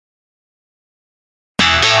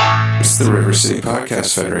the River City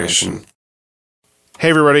Podcast Federation. Hey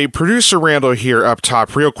everybody, producer Randall here up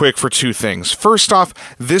top real quick for two things. First off,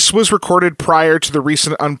 this was recorded prior to the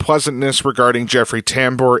recent unpleasantness regarding Jeffrey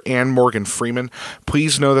Tambor and Morgan Freeman.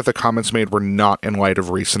 Please know that the comments made were not in light of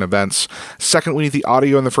recent events. Secondly, the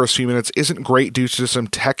audio in the first few minutes isn't great due to some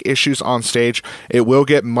tech issues on stage. It will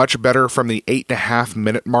get much better from the 8.5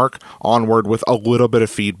 minute mark onward with a little bit of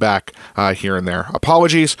feedback here and there.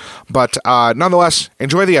 Apologies, but nonetheless,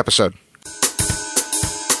 enjoy the episode.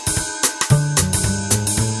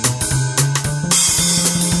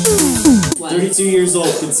 32 years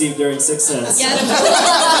old, conceived during Sixth Sense. Yeah,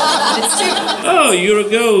 it's true. Oh, you're a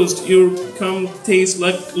ghost. Your cum tastes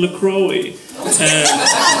like LaCroix. And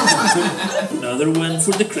another one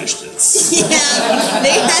for the Christians. Yeah,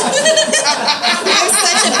 they have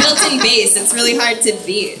such a built-in base. It's really hard to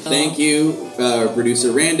beat. Thank you,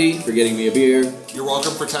 producer Randy, for getting me a beer. You're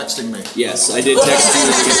welcome for texting me. Yes, I did text you.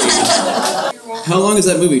 How long is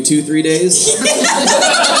that movie? 2-3 days?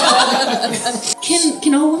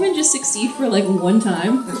 Can all women just succeed for like one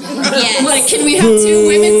time? Yes. Like, can we have two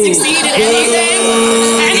women succeed at anything?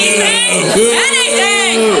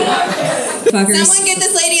 Anything! Fuckers. Someone get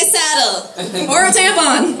this lady a saddle. Or a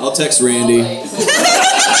tampon. I'll text Randy.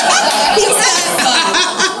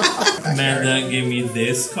 Amanda gave me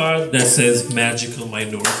this card that says Magical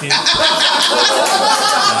Minority.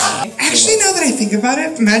 Actually, now that I think about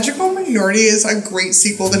it, Magical Minority is a great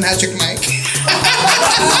sequel to Magic Mike.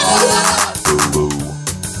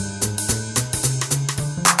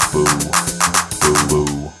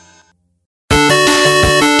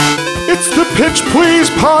 It's the Pitch Please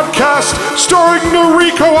podcast starring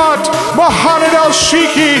Nariko Ott, Mohaned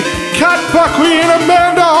Elshieky, Kat Buckley, and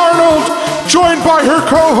Amanda Arnold. Joined by her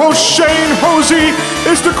co-host Shane Hosey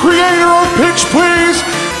is the creator of Pitch Please,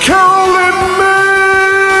 Carolyn May.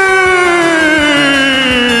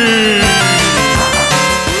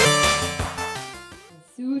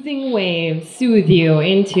 Soothing waves soothe you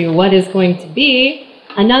into what is going to be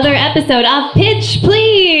another episode of Pitch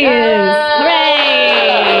Please. Hooray!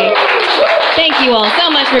 Thank you all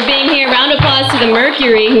so much for being here. Round of applause to the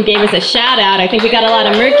Mercury who gave us a shout out. I think we got a lot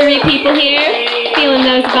of Mercury people here feeling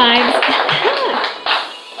those vibes.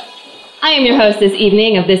 I am your host this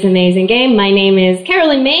evening of this amazing game. My name is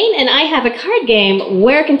Carolyn Main, and I have a card game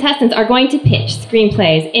where contestants are going to pitch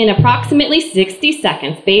screenplays in approximately 60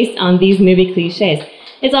 seconds based on these movie cliches.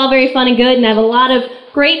 It's all very fun and good, and I have a lot of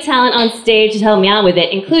great talent on stage to help me out with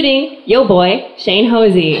it, including yo boy, Shane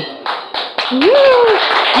Hosey. Woo!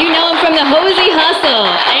 You know him from the Hosey Hustle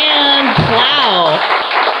and Plow,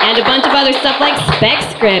 and a bunch of other stuff like Spec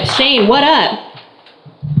Scripts. Shane, what up?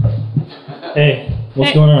 Hey,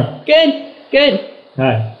 what's going on? Good.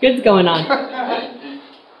 Hi. Good's going on.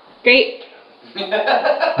 Great.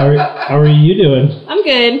 How are you doing? I'm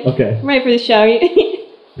good. Okay. I'm ready for the show.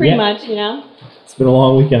 Pretty Yeah. much, you know. It's been a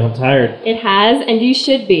long weekend. I'm tired. It has, and you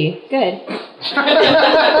should be. Good.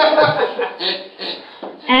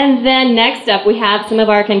 And then next up, we have some of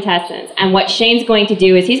our contestants. And what Shane's going to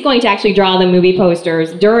do is he's going to actually draw the movie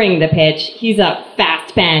posters during the pitch. He's a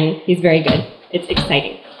fast pen. He's very good. It's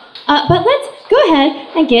exciting. But let's go ahead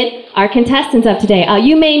and get our contestants up today.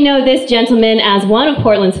 You may know this gentleman as one of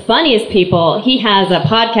Portland's funniest people. He has a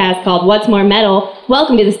podcast called What's More Metal.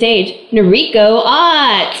 Welcome to the stage, Nariko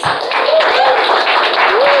Ott.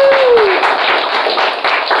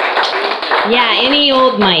 Yeah, any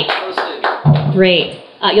old mic. Great.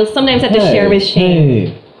 You'll sometimes have to share with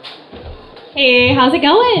Shane. Hey, how's it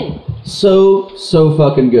going? So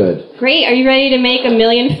fucking good. Great. Are you ready to make $1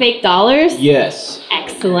 million fake dollars? Yes.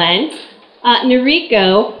 Excellent.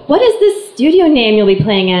 Nariko, what is the studio name you'll be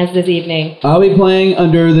playing as this evening? I'll be playing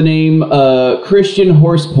under the name Christian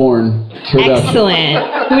Horse Porn Production.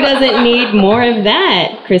 Excellent. Who doesn't need more of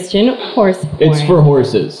that? Christian horse porn. It's for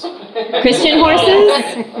horses. Christian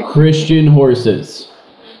horses? Christian horses.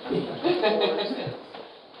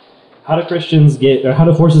 How do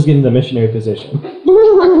horses get in the missionary position?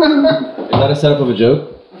 Is that a setup of a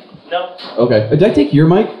joke? No. Okay. Did I take your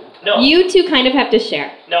mic? No. You two kind of have to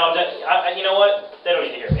share. No, you know what? They don't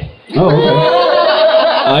need to hear me. Oh, okay.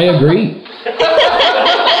 I agree.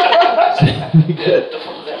 Good. The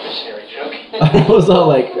fuck was that missionary joke? I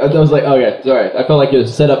was like, okay, sorry. I felt like your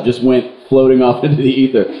setup just went floating off into the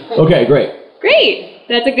ether. Okay, great. Great.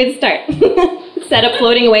 That's a good start. Set up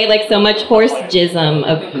floating away like so much horse jism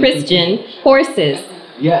of Christian horses.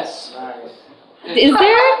 Yes. Is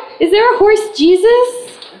there a horse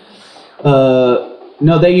Jesus?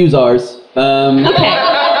 No, they use ours. Okay.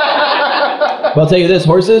 But I'll tell you this,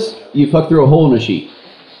 horses, you fuck through a hole in a sheet.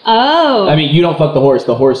 Oh. I mean, you don't fuck the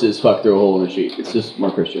horses fuck through a hole in the sheet. It's just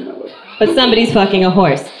more Christian that way. But somebody's fucking a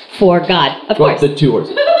horse. For God. Of course. The 2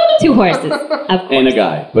 horses. 2 horses. Of course. And a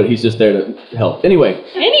guy, but he's just there to help. Anyway,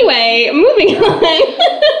 moving on.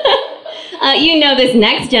 You know this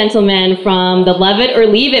next gentleman from the Lovett or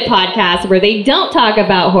Leave It podcast where they don't talk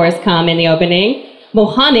about horse cum in the opening.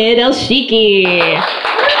 Mohaned Elshieky.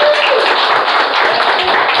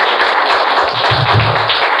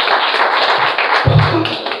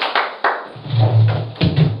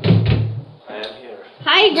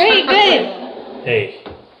 Hi, great, good. Hey,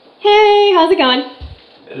 Hey, how's it going?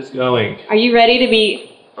 it is going. Are you ready to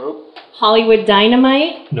be Hollywood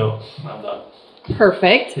Dynamite? No, I'm not.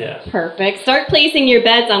 Perfect. Yeah. Perfect. Start placing your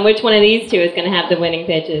bets on which one of these two is going to have the winning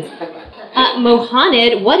pitches.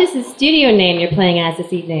 Mohaned, what is the studio name you're playing as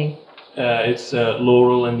this evening? It's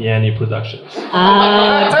Laurel and Yanni Productions.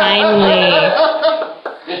 Oh, timely.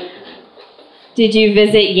 Did you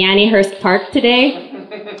visit Yanni-Hurst Park today?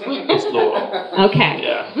 It's Laurel. Okay.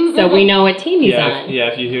 Yeah. So we know what team he's on.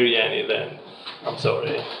 If you hear Yanni, then I'm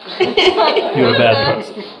sorry. You're a bad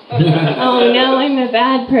person. Oh no, I'm a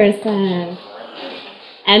bad person.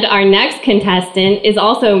 And our next contestant is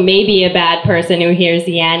also maybe a bad person who hears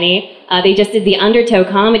Yanni. They just did the Undertow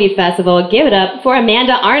Comedy Festival. Give it up for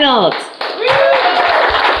Amanda Arnold.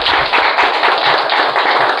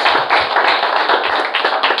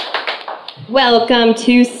 Welcome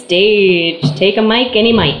to stage. Take a mic,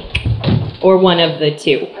 any mic. Or one of the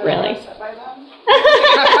two, really.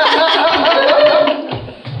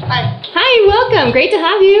 Hi, welcome. Great to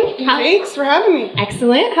have you. Thanks for having me.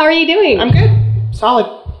 Excellent. How are you doing? I'm good.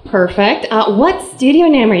 Solid. Perfect. What studio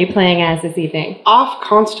name are you playing as this evening? Off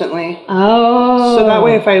constantly. Oh. So that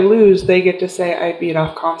way if I lose, they get to say I beat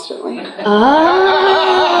off constantly. Oh.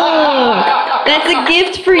 That's a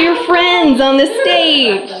gift for your friends on the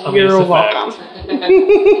stage. You're welcome.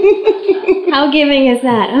 How giving is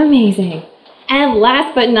that? Amazing. And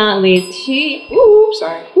last but not least, a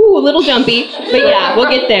little jumpy. But yeah, we'll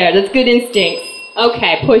get there. That's good instincts.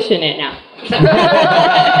 Okay, pushing it now.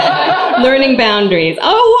 Learning boundaries.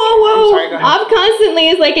 Oh, whoa, whoa. Sorry, go ahead. Off constantly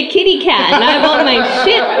is like a kitty cat, and I have all my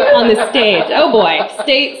shit on the stage. Oh boy.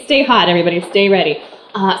 Stay hot, everybody. Stay ready.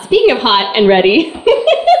 Speaking of hot and ready,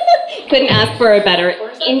 couldn't ask for a better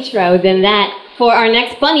intro than that. For our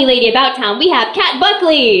next funny lady about town, we have Kat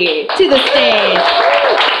Buckley to the stage.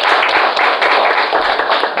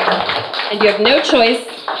 And you have no choice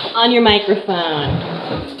on your microphone.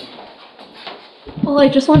 Well, I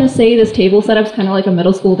just want to say this table setup's kind of like a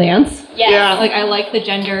middle school dance. Yes. Yeah. Like, I like the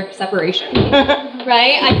gender separation.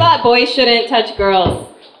 Right? I thought boys shouldn't touch girls.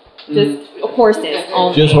 Just horses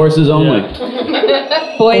only. just horses only.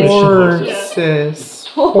 Boys. Horses.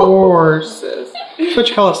 That's what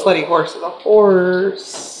you call a slutty horse, is a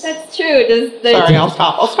horse. That's true. Sorry, I'll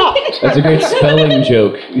stop. That's a great spelling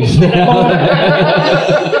joke.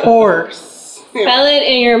 Horse. Spell it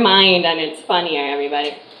in your mind and it's funnier,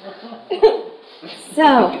 everybody. So,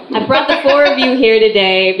 I brought the 4 of you here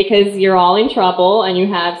today because you're all in trouble and you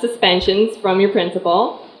have suspensions from your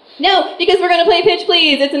principal. No, because we're going to play Pitch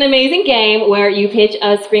Please. It's an amazing game where you pitch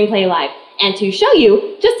a screenplay live. And to show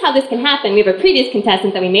you just how this can happen, we have a previous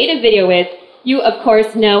contestant that we made a video with. You, of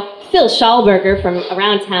course, know Phil Schallberger from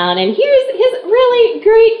around town. And here's his really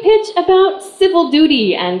great pitch about civil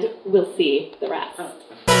duty, and we'll see the rest.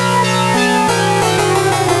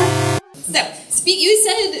 So, you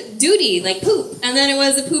said duty, like poop, and then it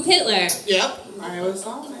was a poop Hitler. Yep, I was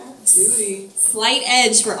on that. Duty. Slight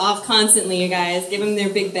edge for off constantly, you guys. Give them their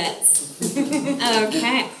big bets.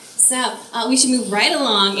 Okay, so we should move right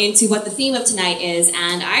along into what the theme of tonight is,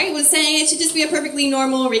 and I was saying it should just be a perfectly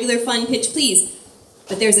normal, regular, fun pitch, please.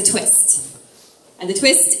 But there's a twist. And the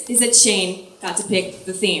twist is that Shane got to pick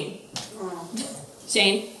the theme.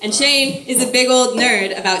 Shane. And Shane is a big old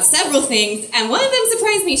nerd about several things, and one of them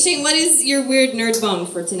surprised me. Shane, what is your weird nerd bone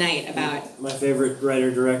for tonight about? My favorite writer,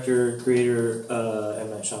 director, creator,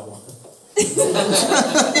 M. Night Shyamalan.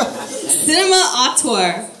 Cinema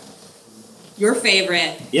auteur. Your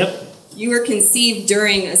favorite. Yep. You were conceived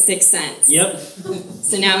during A Sixth Sense. Yep.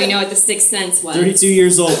 So now we know what The Sixth Sense was. 32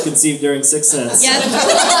 years old, conceived during Sixth Sense. Yep.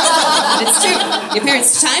 It's true. Your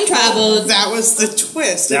parents time traveled. That was the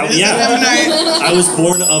twist. I was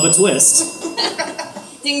born of a twist.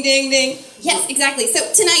 Ding, ding, ding. Yes, exactly. So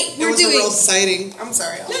tonight we're doing... It was a real sighting. I'm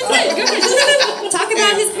sorry. Go ahead. Talk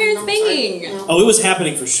about his parents banging. Oh, it was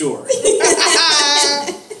happening for sure.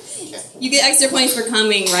 You get extra points for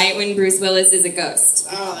coming right when Bruce Willis is a ghost.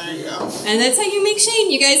 Oh, there you go. And that's how you make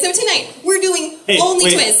Shane, you guys. So tonight, we're doing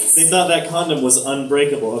only twists. They thought that condom was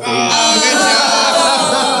unbreakable. Okay.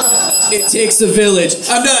 It takes a village.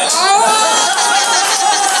 I'm not...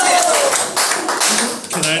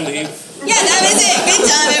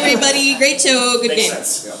 Everybody, great show, good Makes game.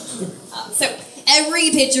 sense. Yeah. So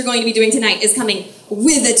every pitch you're going to be doing tonight is coming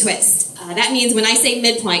with a twist. That means when I say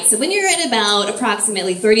midpoint, so when you're at about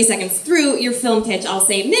approximately 30 seconds through your film pitch, I'll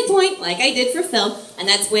say midpoint, like I did for film, and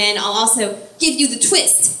that's when I'll also give you the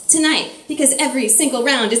twist tonight, because every single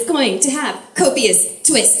round is going to have copious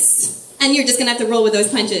twists. And you're just going to have to roll with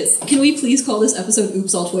those punches. Can we please call this episode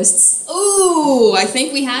Oops All Twists? Ooh, I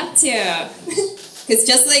think we have to. Because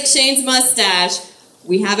just like Shane's mustache,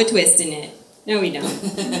 we have a twist in it. No, we don't.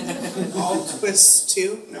 All twists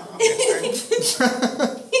too? No, okay, sorry.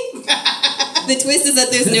 The twist is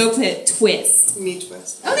that there's no twist. Me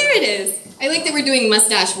twist. Oh, there it is. I like that we're doing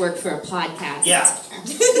mustache work for a podcast. Yeah.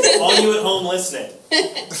 All you at home listening.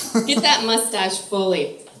 Get that mustache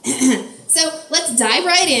fully. So let's dive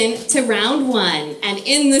right in to round one. And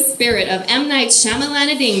in the spirit of M. Night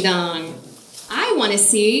Shyamalan Ding Dong, I want to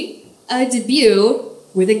see a debut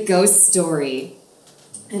with a ghost story.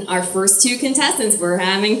 And our first two contestants we're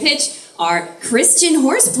having pitch are Christian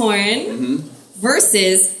Horseporn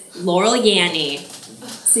versus Laurel Yanny.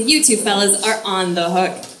 So you two fellas are on the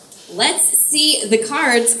hook. Let's see the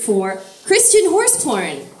cards for Christian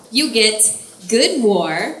Horseporn. You get Good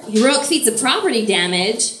War, Heroic Feats of Property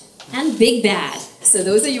Damage, and Big Bad. So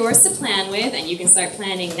those are yours to plan with, and you can start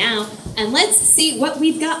planning now. And let's see what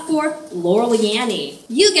we've got for Laurel Yanny.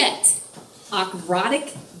 You get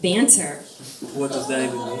Aquatic Banter. What does that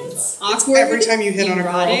even mean? Awkward. Every time you hit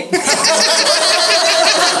erotic. on a girl.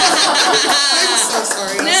 I'm so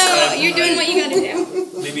sorry. No, you're doing what you gotta do.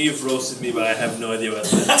 Maybe you've roasted me, but I have no idea what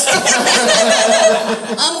that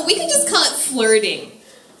We can just call it flirting.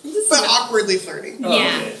 But awkwardly flirting.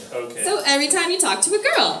 Yeah. Okay. So every time you talk to a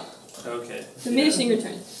girl, Okay. diminishing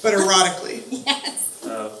returns. But erotically. Yes.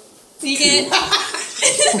 Oh. So you get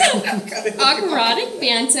aquatic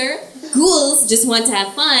banter, ghouls just want to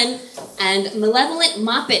have fun, and malevolent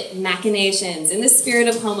moppet machinations in the spirit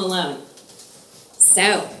of Home Alone.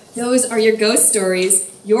 So, those are your ghost stories.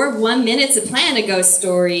 Your 1 minute to plan a ghost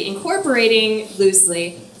story, incorporating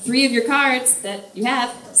loosely 3 of your cards that you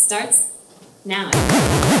have, starts now.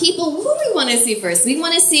 People, who do we want to see first? We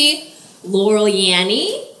want to see Laurel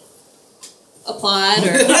Yanny. Applaud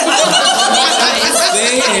or They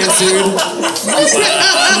answered.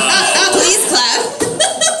 Please clap.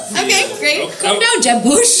 Okay, great. Calm down, Jeb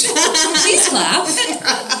Bush. Please clap. I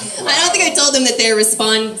don't think I told them that their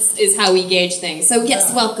response is how we gauge things. So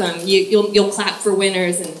yes, welcome. You'll clap for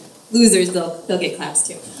winners, and losers they'll get claps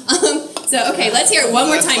too. So okay, let's hear it one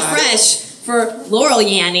more time, fresh for Laurel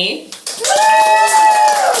Yanny.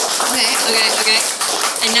 Okay.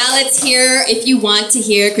 And now let's hear, if you want to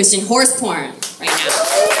hear, Christian Horseporn right now.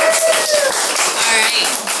 All right,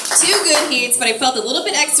 2 good heats, but I felt a little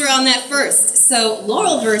bit extra on that first. So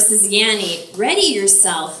Laurel versus Yanny, ready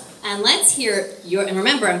yourself, and let's hear your, and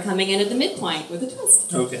remember, I'm coming in at the midpoint with a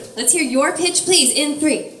twist. Okay. Let's hear your pitch, please, in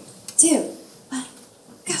 3, 2, 1,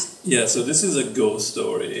 go. Yeah, so this is a ghost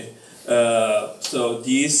story. So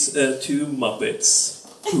these 2 Muppets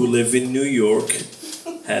who live in New York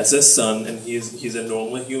has a son, and he's a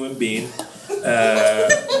normal human being.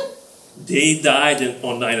 They died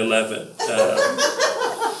on 9/11,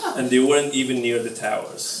 and they weren't even near the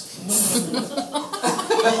towers.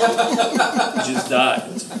 Just died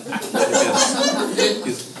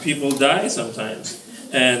because people die sometimes.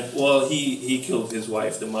 And well, he killed his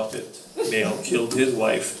wife. The Muppet male killed his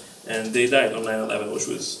wife, and they died on 9/11, which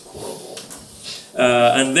was horrible.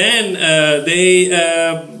 And then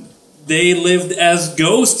they lived as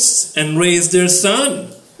ghosts and raised their son,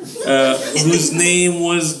 whose name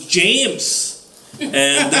was James.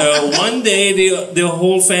 And one day, the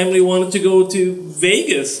whole family wanted to go to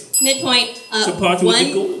Vegas Midpoint. to party with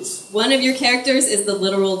the ghouls. One of your characters is the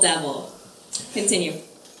literal devil. Continue.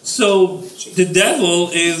 So the devil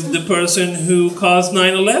is the person who caused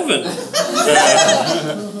 9/11.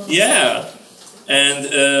 Yeah. And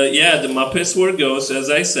the Muppets were ghosts, as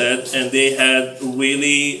I said, and they had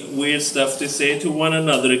really weird stuff to say to one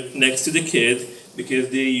another next to the kid, because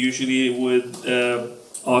they usually would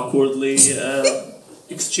awkwardly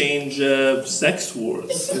exchange sex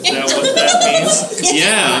words. Is that what that means?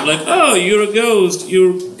 Yeah, like, oh, you're a ghost,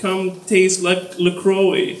 you come taste like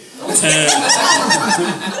LaCroix. And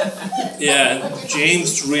yeah,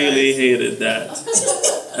 James really hated that.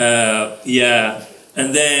 And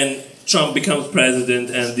then Trump becomes president,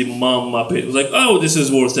 and the mom Muppet was like, oh, this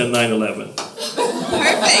is worse than 9/11.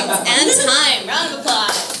 Perfect. And time. Round of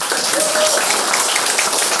applause.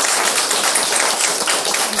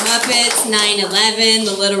 Muppets, 9/11,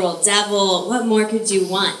 the literal devil. What more could you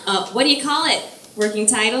want? What do you call it? Working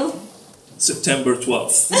title? September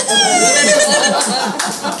 12th.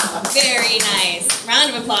 Very nice.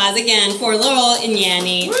 Round of applause again for Laurel and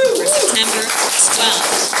Yanni for September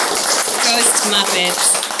 12th. Ghost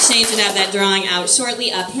Muppets. Shane should have that drawing out shortly.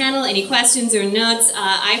 Panel, any questions or notes?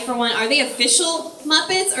 I, for one, are they official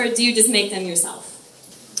Muppets or do you just make them yourself?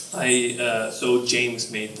 So James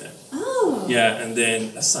made them. Oh. Yeah, and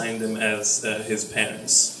then assigned them as his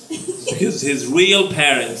parents. Because his real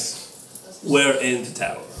parents were in the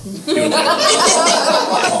tower.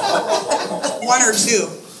 One or two.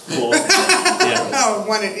 Both. Yeah. No,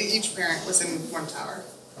 each parent was in one tower.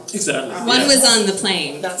 Exactly. One was on the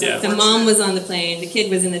plane. Yeah. The mom was on the plane. The kid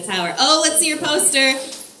was in the tower. Oh, let's see your poster.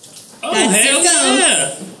 Oh, That's hell it, go.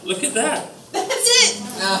 yeah. Look at that. That's it.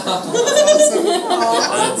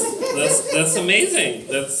 That's amazing.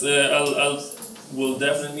 That's will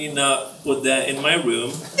definitely not put that in my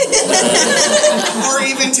room. Or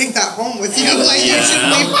even take that home with you. Like you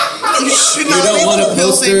should not don't be want a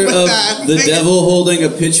poster with of that. the devil holding a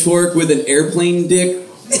pitchfork with an airplane dick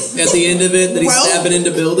at the end of it that he's stabbing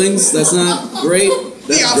into buildings? That's not great.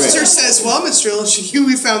 That's the officer great. says, "Well, Mr. Elshieky,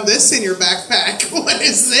 we found this in your backpack. What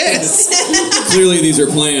is this?" Clearly these are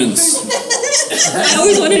plans. I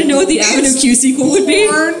always wanted to know what the Avenue Q sequel would be.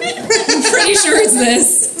 I'm pretty sure it's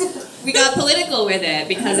this. We got political with it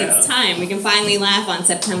because it's time. We can finally laugh on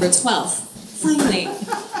September 12th. Finally.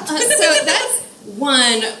 So that's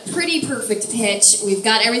one pretty perfect pitch. We've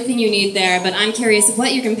got everything you need there, but I'm curious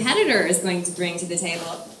what your competitor is going to bring to the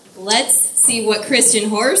table. Let's see what Christian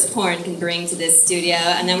horse porn can bring to this studio,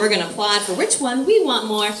 and then we're going to applaud for which one we want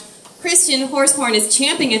more. Christian horse porn is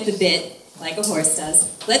champing at the bit, like a horse does.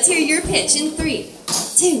 Let's hear your pitch in 3,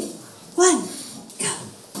 2, 1.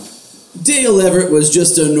 Dale Everett was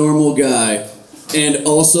just a normal guy, and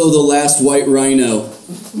also the last white rhino,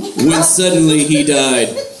 when suddenly he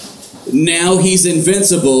died. Now he's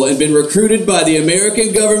invincible and been recruited by the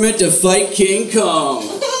American government to fight King Kong.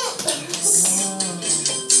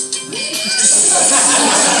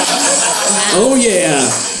 Oh yeah,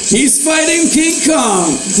 he's fighting King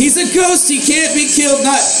Kong. He's a ghost, he can't be killed.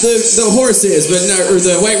 Not the horse is, but or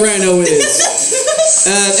the white rhino is.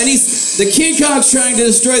 And the King Kong's trying to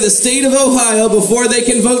destroy the state of Ohio before they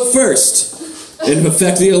can vote first and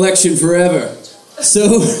affect the election forever.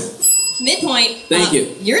 So, midpoint. Thank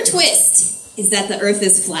you. Your twist is that the Earth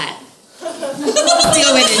is flat.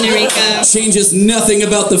 Deal with it, Nariko. Changes nothing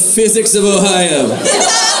about the physics of Ohio.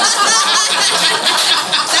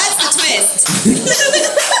 That's the twist.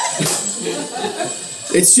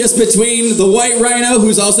 It's just between the white rhino,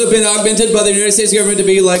 who's also been augmented by the United States government to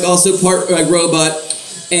be like also part robot,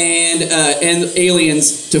 and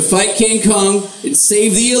aliens to fight King Kong and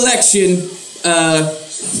save the election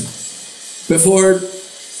before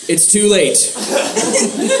it's too late.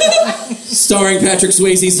 Starring Patrick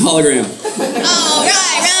Swayze's hologram. All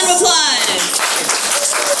right, round of applause.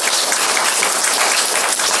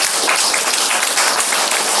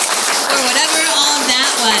 For whatever all of that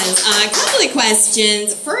was. A couple of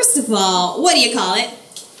questions. First of all, what do you call it?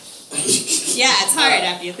 Yeah, it's hard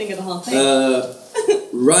after you think of the whole thing.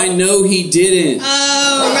 Rhino, he didn't.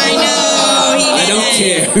 Oh, Rhino, he didn't. I don't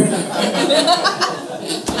care.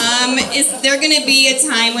 Is there going to be a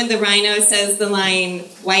time when the rhino says the line,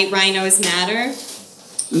 white rhinos matter?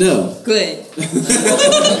 No. Good.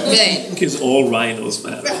 Good. Because all rhinos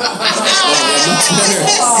matter. Much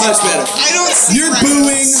better. I don't see You're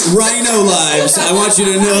booing rhino lives. I want you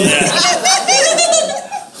to know that.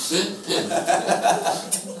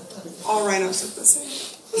 All rhinos look the same.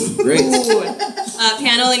 Great.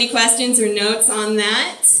 Panel, any questions or notes on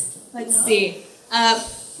that? Let's see.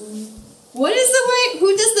 What is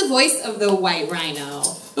who does the voice of the white rhino?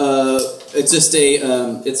 It's just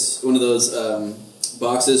it's one of those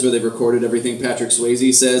boxes where they've recorded everything Patrick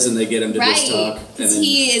Swayze says and they get him to just talk. Because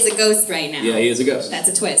he is a ghost right now. Yeah, he is a ghost. That's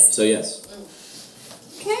a twist. So yes.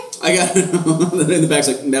 Okay. I got it in the back's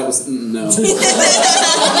like, that was, no.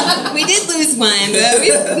 We did lose one, but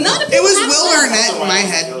it was Will Arnett in my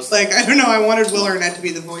head. Like, I don't know, I wanted Will Arnett to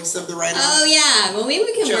be the voice of the writer. Oh, yeah. Well, maybe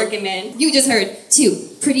we can work him in. You just heard 2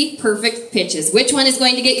 pretty perfect pitches. Which one is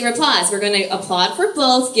going to get your applause? We're going to applaud for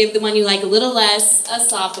both. Give the one you like a little less a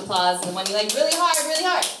soft applause, and the one you like really hard, really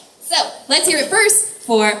hard. So, let's hear it first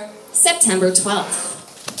for September 12th.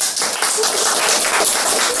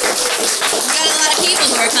 We've got a lot of people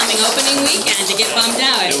who are coming opening weekend to get bummed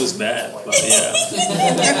out. It was bad, but yeah.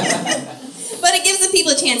 But it gives the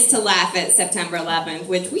people a chance to laugh at September 11th,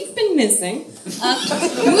 which we've been missing.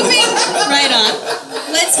 Moving right on.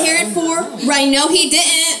 Let's hear it for Rhino He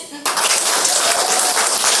Didn't.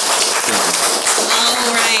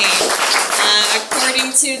 All right. Of course,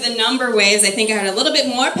 according to the number waves, I think I had a little bit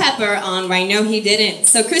more pepper on where I know he didn't.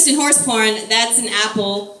 So Christian horse porn, that's an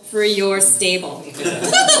apple for your stable.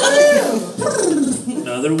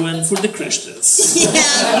 Another one for the Christians.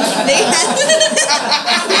 Yeah, they have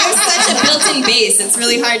such a built-in base. It's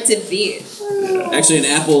really hard to beat. Actually, an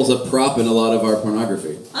apple is a prop in a lot of our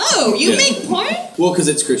pornography. Oh, you make porn? Well, because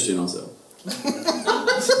it's Christian also.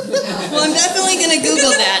 Well, I'm definitely going to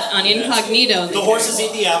Google that on incognito. The horses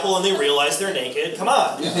eat the apple and they realize they're naked. Come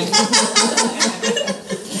on.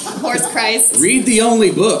 Horse Christ. Read the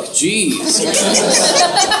only book. Jeez.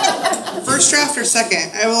 First draft or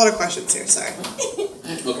second? I have a lot of questions here. Sorry.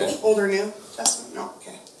 Okay. Old or new? No.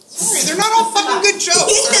 Okay. Sorry, they're not all fucking good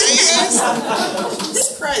jokes.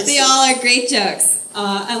 Jesus Christ. They all are great jokes.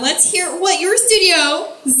 And let's hear what your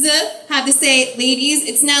studios have to say. Ladies,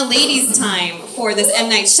 it's now ladies' time for this M.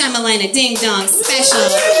 Night Shyamalan Ding Dong special.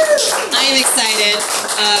 I am excited.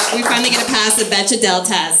 We finally get to pass the Bechdel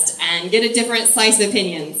test and get a different slice of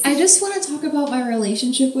opinions. I just want to talk about my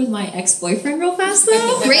relationship with my ex-boyfriend real fast,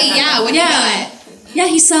 though. Great, yeah. What do you got? Yeah,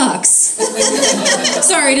 he sucks.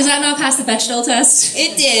 Sorry, does that not pass the Bechdel test?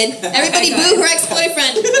 It did. Everybody boo her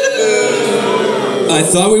ex-boyfriend. I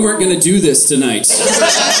thought we weren't going to do this tonight.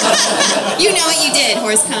 You know what you did,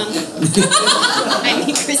 horse cum. I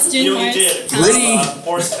mean, Christian You know horse what you did. cum.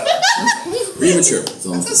 Horse cum. Premature.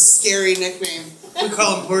 That's a scary nickname. We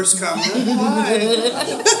call him horse cum. Why?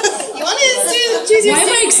 You want to choose your Why am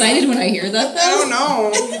I excited when I hear that, though? I don't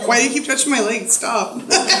know. Why do you keep touching my leg? Stop.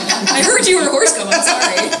 I heard you were horse cum, I'm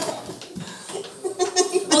sorry.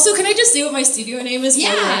 Also, can I just say what my studio name is for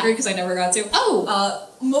the record, because I never got to? Oh.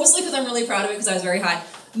 Mostly because I'm really proud of it, because I was very high.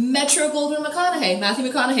 Metro Goldwyn McConaughey. Matthew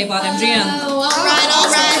McConaughey bought MGM. Oh, all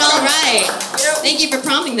right. Thank you for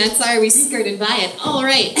prompting that. Sorry we skirted by it. All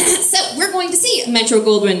right. So we're going to see Metro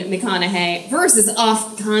Goldwyn McConaughey versus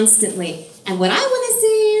Off Constantly. And what I want to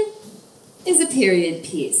see is a period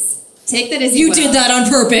piece. Take that as you will. did that on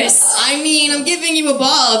purpose. I mean, I'm giving you a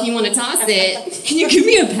ball if you want to toss it. Can you give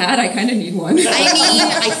me a pad? I kind of need one. I mean,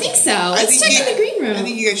 I think so. Let's check in the green room. I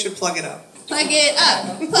think you guys should plug it up. Plug it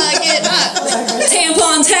up. Plug it up.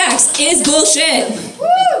 Tampon tax is bullshit.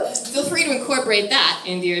 Woo! Feel free to incorporate that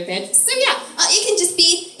into your pitch. So yeah, it can just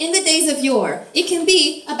be in the days of yore. It can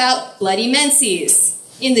be about bloody menses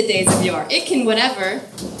in the days of yore. It can whatever.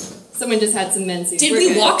 Someone just had some menses. Did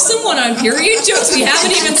we walk someone on period jokes? We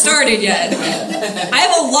haven't even started yet. I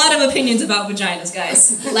have a lot of opinions about vaginas,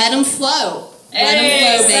 guys. Let them flow. Let them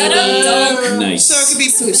flow, baby. Nice. So it could be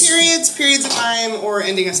periods of time, or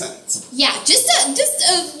ending a sentence. Yeah, just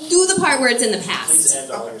do the part where it's in the past. Please end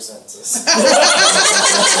all your sentences.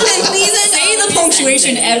 Please say the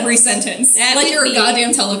punctuation every sentence. That like would you're a be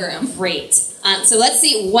goddamn telegram. Great. So let's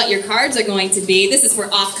see what your cards are going to be. This is for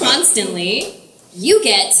Off Constantly. You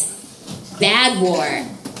get Bad War,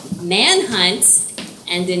 Manhunt,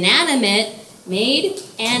 and Inanimate Made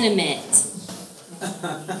Animate.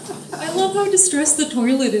 I love how distressed the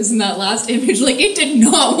toilet is in that last image. Like, it did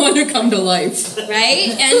not want to come to life. Right?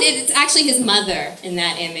 And it's actually his mother in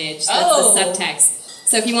that image. That's the subtext.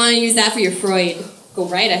 So if you want to use that for your Freud, go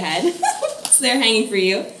right ahead. It's there hanging for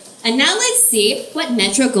you. And now let's see what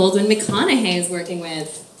Metro Goldwyn McConaughey is working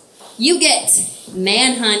with. You get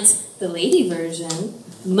Manhunt, the lady version,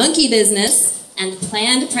 Monkey Business, and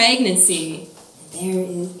Planned Pregnancy. There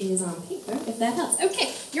it is on paper, if that helps.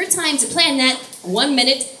 Okay, your time to plan that 1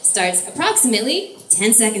 minute starts approximately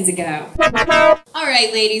 10 seconds ago. All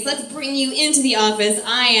right, ladies, let's bring you into the office.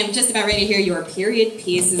 I am just about ready to hear your period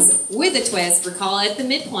pieces with a twist. Recall at the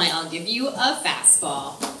midpoint, I'll give you a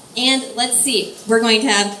fastball. And let's see, we're going to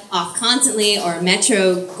have Off Constantly or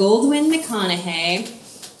Metro Goldwyn McConaughey.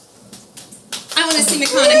 I want to see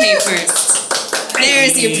McConaughey first.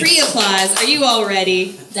 There's your pre-applause. Are you all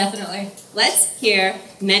ready? Definitely. Let's hear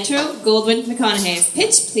Metro Goldwyn McConaughey's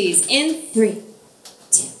pitch, please, in 3,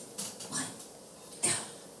 2, 1, go.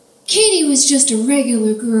 Katie was just a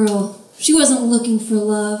regular girl. She wasn't looking for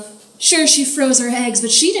love. Sure, she froze her eggs,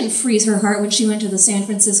 but she didn't freeze her heart when she went to the San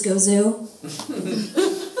Francisco Zoo.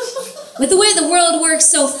 With the way the world works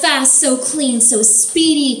so fast, so clean, so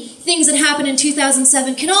speedy, things that happened in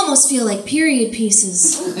 2007 can almost feel like period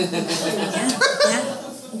pieces. Yeah.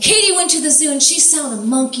 Katie went to the zoo and she saw a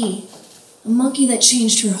monkey that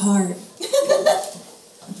changed her heart.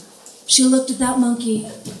 She looked at that monkey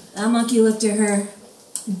looked at her.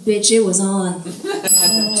 Bitch, it was on.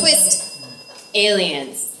 Twist.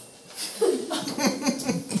 Aliens.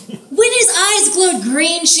 When his eyes glowed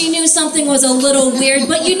green, she knew something was a little weird,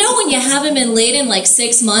 but you know when you haven't been laid in like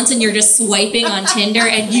 6 months and you're just swiping on Tinder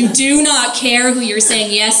and you do not care who you're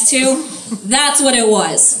saying yes to? That's what it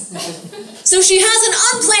was. So she has an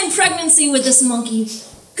unplanned pregnancy with this monkey.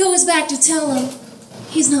 Goes back to tell him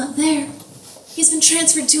he's not there. He's been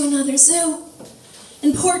transferred to another zoo.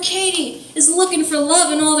 And poor Katie is looking for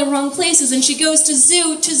love in all the wrong places, and she goes to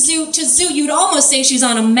zoo, to zoo, to zoo. You'd almost say she's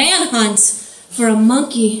on a manhunt for a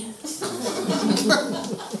monkey.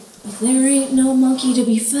 But there ain't no monkey to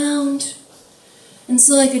be found. And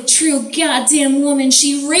so like a true goddamn woman,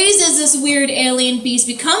 she raises this weird alien beast,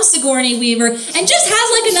 becomes Sigourney Weaver, and just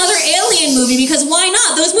has like another alien movie, because why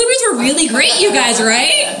not? Those movies were really great, you guys,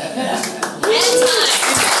 right?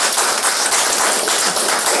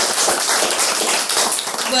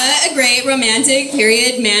 What a great romantic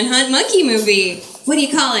period manhunt monkey movie. What do you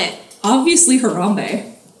call it? Obviously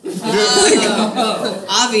Harambe. Oh,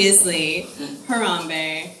 obviously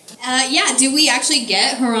Harambe. Yeah, do we actually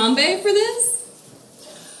get Harambe for this?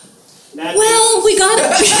 Well, we got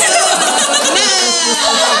it.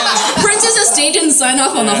 Princess Estate didn't sign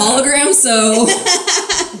off on the hologram, so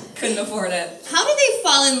couldn't afford it. How do they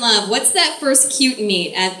fall in love? What's that first cute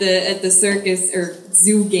meet at the circus or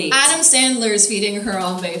zoo gate? Adam Sandler's feeding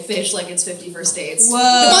Harambe fish like it's 50 First Dates.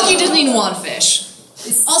 Whoa. The monkey doesn't even want fish.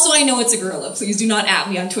 Also, I know it's a gorilla. Please do not at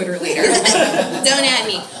me on Twitter later. Don't at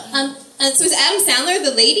me. So is Adam Sandler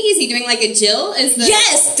the lady? Is he doing like a Jill?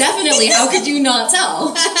 Yes, definitely. How could you not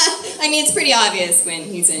tell? I mean, it's pretty obvious when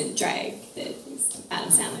he's in drag that he's Adam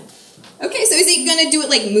Sandler. Okay, so is he gonna do it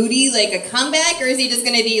like moody, like a comeback, or is he just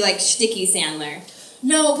gonna be like shticky Sandler?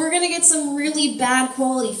 No, we're gonna get some really bad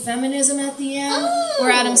quality feminism at the end,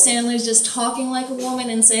 where Adam Sandler's just talking like a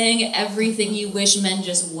woman and saying everything you wish men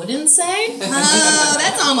just wouldn't say. Oh,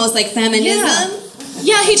 that's almost like feminism.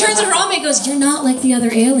 Yeah, he turns to Harambe and goes, "You're not like the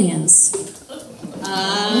other aliens."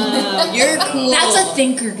 Oh, you're cool. That's a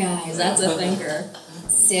thinker, guys. That's a thinker.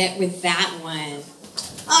 Sit with that one.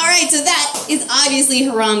 All right, so that is obviously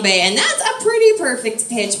Harambe, and that's a pretty perfect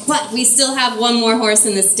pitch, but we still have one more horse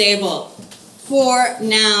in the stable. For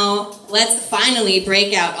now, let's finally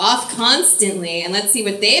break out off constantly, and let's see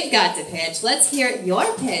what they've got to pitch. Let's hear your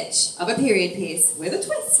pitch of a period piece with a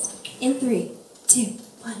twist. In 3, 2,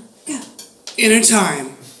 1, go. In a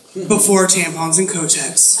time before tampons and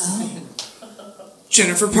Kotex,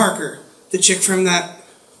 Jennifer Parker, the chick from that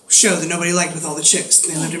show that nobody liked with all the chicks,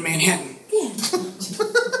 and they lived in Manhattan. Yeah.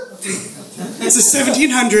 It's the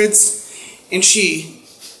 1700s, and she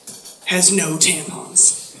has no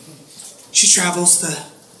tampons. She travels the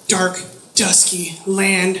dark, dusky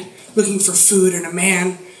land looking for food and a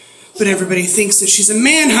man, but everybody thinks that she's a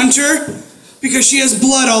manhunter because she has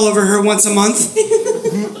blood all over her once a month.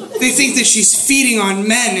 They think that she's feeding on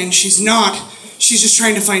men, and she's not. She's just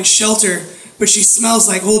trying to find shelter, but she smells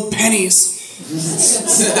like old pennies.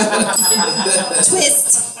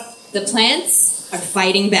 Twist. The plants are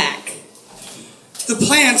fighting back. The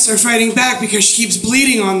plants are fighting back because she keeps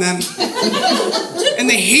bleeding on them. And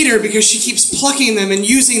they hate her because she keeps plucking them and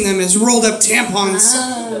using them as rolled up tampons.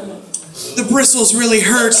 The bristles really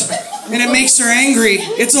hurt, and it makes her angry.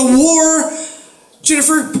 It's a war,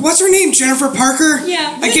 Jennifer, what's her name? Jennifer Parker?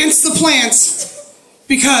 Yeah. Against the plants.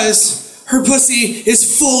 Because her pussy is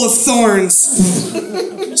full of thorns.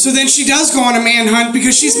 So then she does go on a manhunt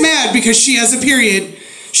because she's mad because she has a period.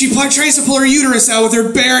 She tries to pull her uterus out with her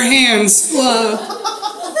bare hands.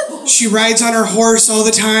 Whoa. She rides on her horse all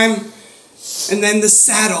the time, and then the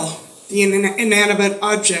saddle, the inanimate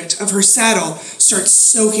object of her saddle, starts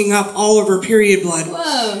soaking up all of her period blood.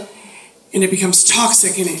 Whoa. And it becomes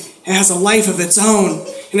toxic, and it has a life of its own.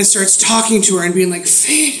 And it starts talking to her and being like,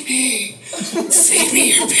 feed me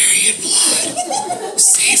your period blood.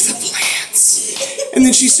 Save the plants. And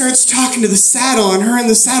then she starts talking to the saddle, and her and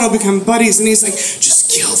the saddle become buddies, and he's like, just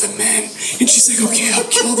kill the men. And she's like, okay, I'll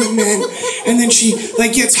kill the men. And then she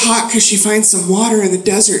gets hot because she finds some water in the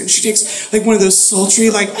desert, and she takes one of those sultry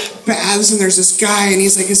baths, and there's this guy, and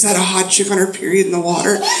he's like, is that a hot chick on her period in the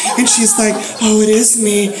water? And she's like, oh, it is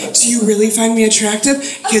me. Do you really find me attractive?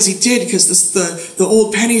 Because he did, because the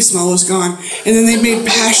old penny smell was gone. And then they made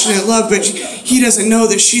passionate love, but he doesn't know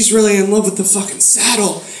that she's really in love with the fucking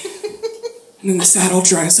saddle. And then the saddle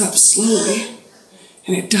dries up slowly,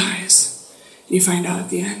 and it dies. And you find out at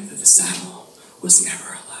the end that the saddle was never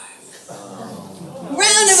alive.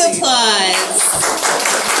 Round of applause.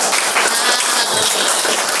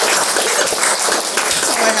 That's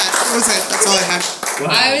all I had. That was it. That's all I had.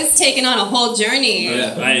 Wow. I was taken on a whole journey.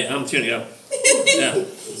 I'm tuning up. Yeah.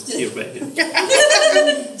 You're right.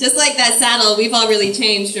 Just like that saddle, we've all really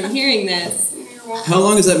changed from hearing this. How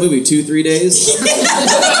long is that movie? 2-3 days?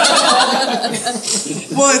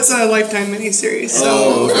 Well, it's a Lifetime miniseries,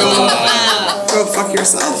 so go fuck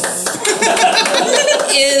yourself.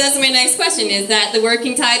 That's my next question. Is that the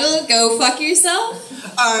working title? Go fuck yourself?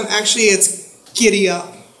 Actually, it's Giddy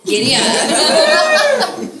Up. Giddy Up.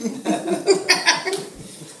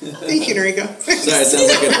 Thank you, Nariko. Sorry, it sounds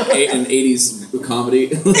like an 80s comedy.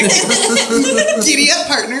 Giddy Up,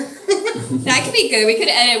 partner. That could be good. We could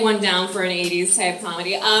edit one down for an 80s type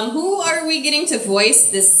comedy. Who are we getting to voice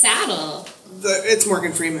the saddle? It's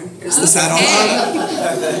Morgan Freeman. It's the saddle.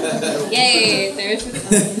 Yay, there's the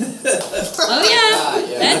saddle. Oh,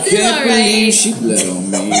 yeah. That's it, all Believe right. she bled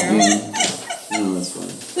on me. Oh, that's fine.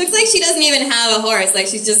 Looks like she doesn't even have a horse. Like,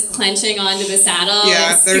 she's just clenching onto the saddle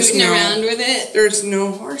Yeah, and there's scooting no- around with it. There's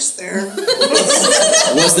no horse there.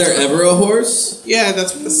 Was there ever a horse? Yeah,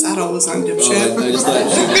 that's what the saddle was on, dipshit. Oh, I just thought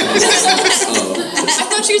I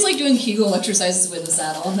thought she was like doing Kegel exercises with the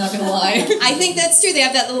saddle. I'm not gonna lie. I think that's true. They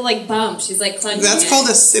have that little, like, bump. She's, like, clenching That's it. called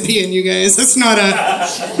a Sibian, you guys. That's not a...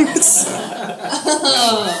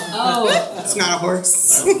 It's not a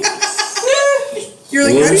horse. You're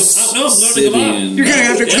like, how do you... No, I'm learning a lot. You're gonna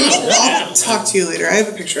have to... Yeah. I'll talk to you later. I have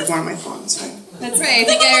a picture of one of my phones. That's right. I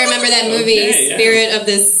think I remember that movie, Okay, yeah. Spirit of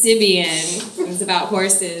the Sibian. It was about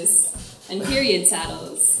horses and period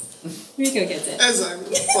saddles. Rico gets it. As I'm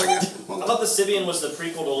pulling up. I thought the Sibian was the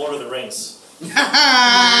prequel to Lord of the Rings. I'm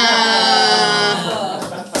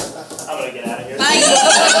gonna get out of here.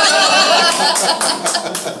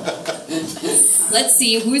 Let's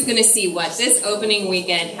see who's going to see what this opening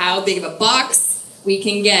weekend, how big of a box we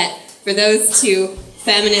can get for those two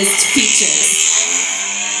feminist features.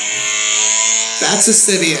 That's a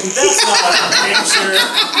Sibian. That's not a picture.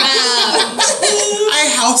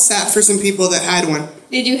 I house sat for some people that had one.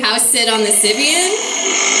 Did you house sit on the Sibian?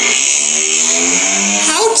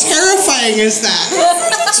 How terrifying is that?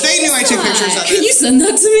 They knew I took pictures of it. Can you send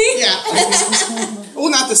that to me? Yeah. Well,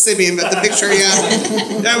 not the Sibian, but the picture, yeah.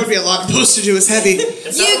 That would be a lot. Postage was heavy.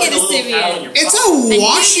 You get a Sibian. It's a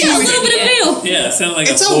washing A machine. little bit of feel. Yeah, it sounded like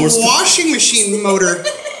It's a a horse. washing machine motor.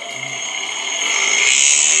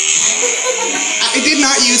 I did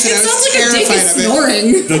not use it. I was Sounds like a dick terrified is of it.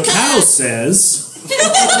 snoring. The cow says. It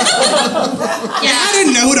had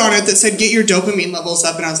a note on it that said, get your dopamine levels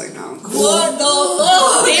up, and I was like, no, I'm cool. What the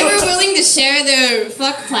fuck? They were willing to share their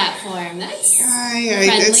fuck platform. That's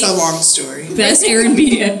It's a long story. Best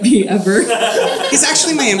Airbnb ever. He's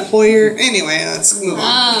actually my employer. Anyway, let's move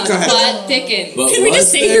on. Go ahead. Butt thickens. But Can we was just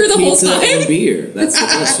stay there here the whole pizza time? and beer? That's the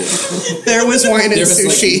question. There was wine and There was,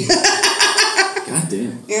 like- sushi. God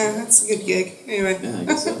damn. Yeah, that's a good gig. Anyway. Yeah, I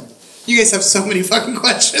guess so. You guys have so many fucking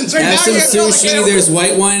questions right Have now. some You guys are like, sushi. There's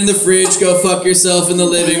white wine in the fridge. Go fuck yourself in the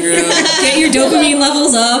living room. Get your dopamine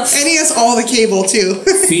levels up. And he has all the cable, too.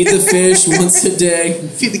 Feed the fish once a day.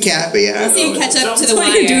 Feed the cat, but yeah. So you catch up to the What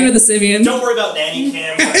are you doing wire. with the Sibian? Don't worry about nanny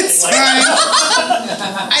cam. Or It's anything like fine.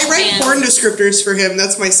 that. I write porn descriptors for him.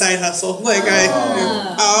 That's my side hustle. Like,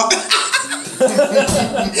 oh,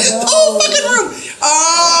 fucking room.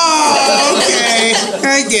 Oh, okay.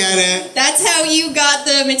 I get it. That's how you got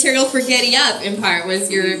the material for Getty Up, in part,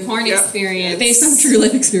 was your porn experience. Based on true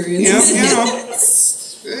life experiences.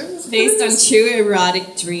 Based on true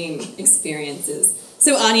erotic dream experiences.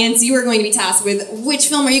 So, audience, you are going to be tasked with which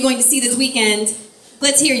film are you going to see this weekend?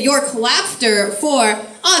 Let's hear your clapter for,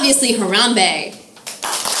 obviously, Harambe.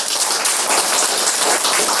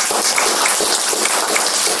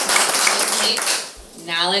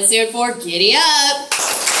 Now let's hear it for Giddy Up.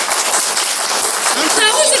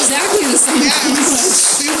 That was exactly the same. Yeah, it was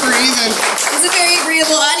super even. It's a very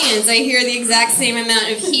agreeable audience. I hear the exact same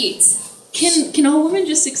amount of heat. Can all women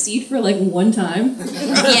just succeed for like one time?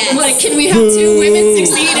 Yes. Like, can we have two women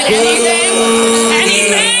succeed at anything?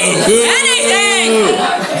 Anything?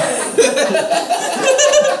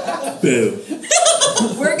 Boo.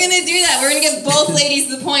 We're gonna do that. We're gonna give both ladies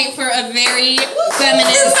the point for a very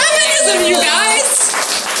feminist. Feminism, you guys!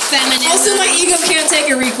 Feminism. Also, my ego can't take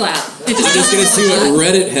a reclap. It I'm just gonna see what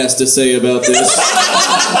Reddit has to say about this.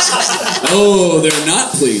 Oh, they're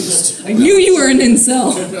not pleased. I knew you were an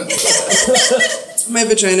incel. My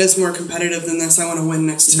vagina is more competitive than this. I want to win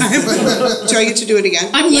next time. Do I get to do it again?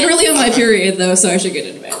 I'm literally on my period, though, so I should get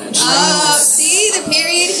an advantage. Oh, see the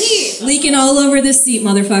period heat. Leaking all over this seat,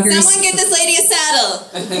 motherfuckers. Someone get this lady a saddle.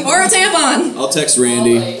 Or a tampon. I'll text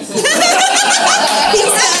Randy.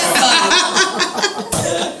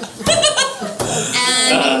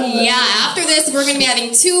 And yeah, after this, we're going to be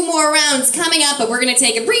having 2 more rounds coming up, but we're going to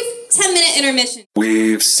take a brief 10-minute intermission.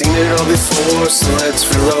 We've seen it all before, so let's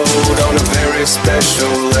reload on a very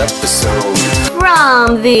special episode. From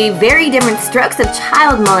from the very different strokes of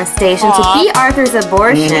child molestation to B. Arthur's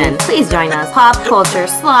abortion. Please join us, Pop Culture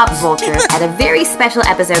Slop Vultures, at a very special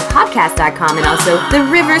episode, podcast.com, and also the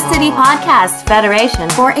River City Podcast Federation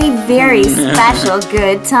for a very special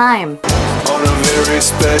good time. On a very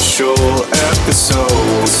special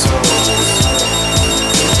episode.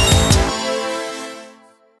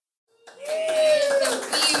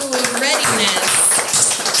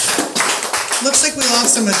 Looks like we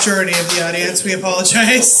lost a majority of the audience. We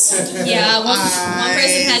apologize. Yeah, one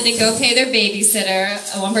person had to go pay their babysitter.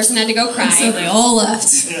 One person had to go cry. So they all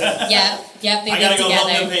left. Yep, they I lived gotta go help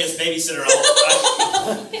together. him pay his babysitter.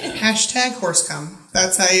 Hashtag horse cum.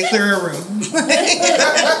 That's how you clear a room.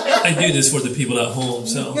 I do this for the people at home,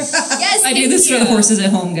 so. Yes, I do this for the horses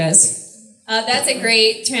at home, guys. That's a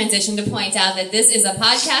great transition to point out that this is a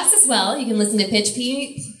podcast as well. You can listen to Pitch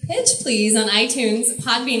Please on iTunes,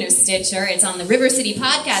 Podbean, or Stitcher. It's on the River City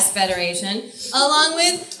Podcast Federation, along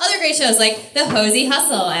with other great shows like The Hosey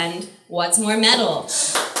Hustle and What's More Metal.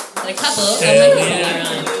 And a couple of my people are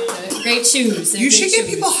on. Great shoes. You should get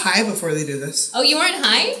people high before they do this. Oh, you weren't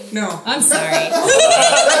high? No. I'm sorry.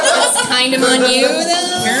 That's kind of on you,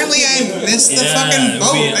 though. Apparently I missed the fucking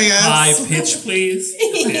boat, I guess. High pitch, please.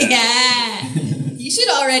 Yeah. You should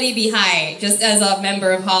already be high, just as a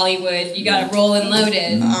member of Hollywood. You got it rolling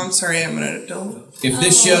loaded. I'm sorry, I'm an adult. If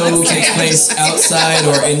this show takes place outside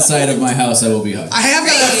or inside of my house, I will be high. I have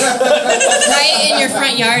right in your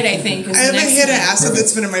front yard, I think. I haven't hit an acid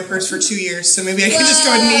that's been in my purse for 2 years, so maybe I can just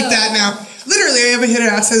go ahead and eat that now. Literally, I haven't hit an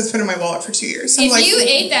acid that's been in my wallet for 2 years. So If you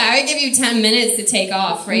ate that, I would give you 10 minutes to take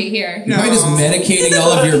off right here. You're probably just medicating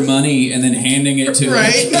all of your money and then handing it to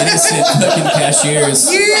innocent fucking cashiers.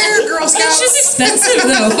 Yeah, Girl Scouts. That's just expensive,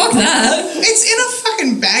 though. Fuck that. It's in a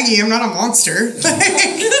fucking baggie. I'm not a monster.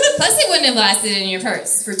 Plus, it wouldn't have lasted in your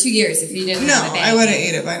purse for 2 years if you didn't have a bag. I would have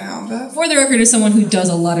ate it by now. But For the record, as someone who does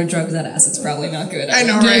a lot of drugs, that acid's probably not good. I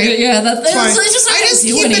know, right? Yeah, that's Fine. it's just not I just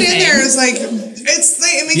gonna do keep it in anything. there. It's like it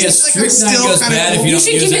makes it like I'm still goes kind bad of if you don't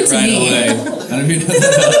use it right away. I don't even know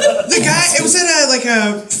that. The guy, it was at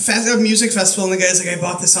a music festival, and the guy's like, I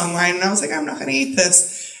bought this online, and I was like, I'm not gonna eat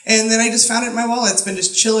this. And then I just found it in my wallet. It's been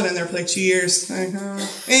just chilling in there for like 2 years.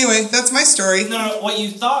 Anyway, that's my story. No, what you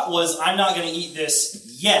thought was, I'm not going to eat this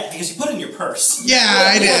yet, because you put it in your purse. Yeah,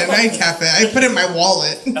 I did. I kept it. I put it in my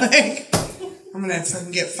wallet. Like, I'm gonna fucking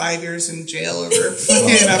get 5 years in jail over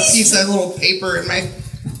fucking a piece of little paper in my.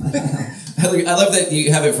 I love that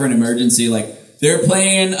you have it for an emergency. Like they're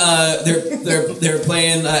playing they're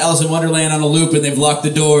playing Alice in Wonderland on a loop, and they've locked the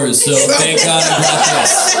doors. So thank God I brought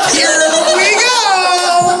this. Here we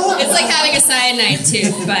go. It's like having a cyanide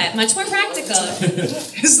tooth, but much more practical.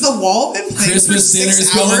 Has the wall been playing Christmas for 6 dinner's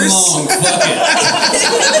hours? going long. Fuck it.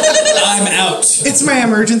 I'm out. It's my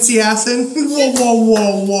emergency acid.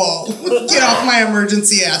 Whoa. Get off my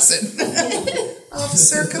emergency acid.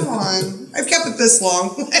 Officer, come on. I've kept it this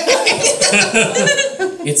long.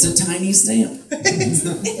 It's a tiny stamp.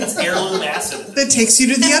 It's heirloom acid. That takes you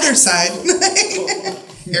to the other side.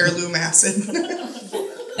 Heirloom acid.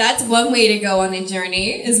 That's one way to go on a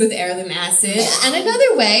journey, is with heirloom acid. And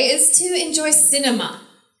another way is to enjoy cinema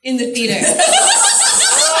in the theater.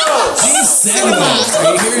 Geez, cinema.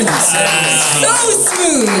 Are you hearing this? So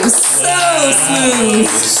smooth.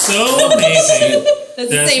 So amazing. That's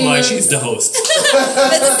the That's same why moves. she's the host.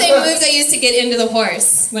 That's the same moves I used to get into the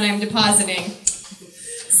horse when I'm depositing.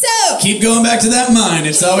 So, Keep going back to that mine.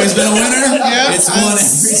 It's always been a winner. Yep. It's won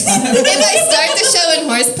every time. if I start the show in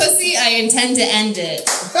horse pussy, I intend to end it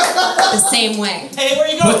the same way. Hey, where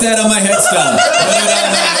you going? Put that on my headstone. Put it on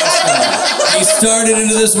my headstone. He started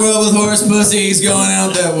into this world with horse pussy. He's going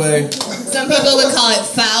out that way. Some people would call it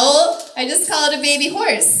foul. I just call it a baby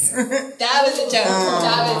horse. That was a joke.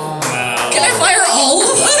 Can I fire all of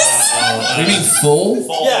us? You mean full?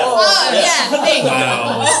 Yeah. Oh, yeah. Thank you.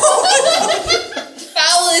 Wow.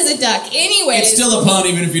 Foul is a duck. Anyways. It's still a pun,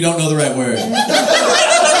 even if you don't know the right word. A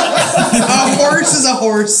horse is a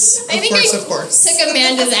horse. I think I took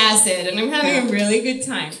Amanda's acid, and I'm having a really good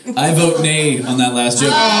time. I vote nay on that last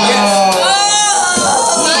joke.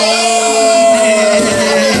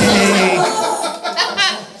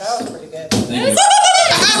 Thank you.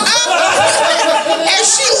 As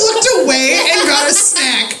she looked away and got a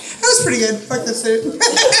snack. That was pretty good. Fuck this dude.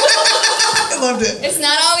 I loved it. It's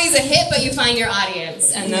not always a hit, but you find your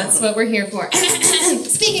audience, and that's what we're here for.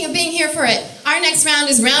 Speaking of being here for it, our next round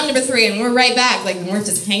is round number 3, and we're right back, like we're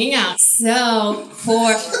just hanging out. So,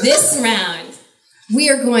 for this round, we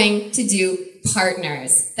are going to do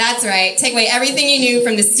partners. That's right. Take away everything you knew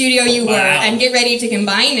from the studio you were, and get ready to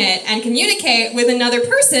combine it and communicate with another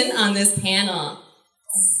person on this panel.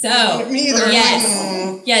 So, Me either.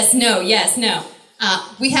 yes, no.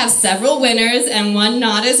 We have several winners and one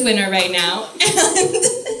not as winner right now. And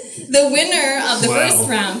the winner of the first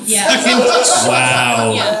round. Yeah.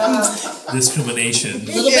 Wow. Yeah. Discrimination. A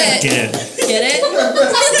little bit. Again. Get it?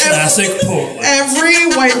 Classic Portland.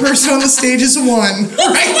 Every white person on the stage is one.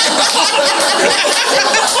 Right?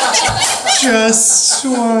 Just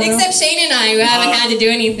one. Except Shane and I, who haven't had to do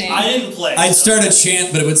anything. I didn't play. I'd start a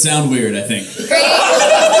chant, but it would sound weird, I think. Great.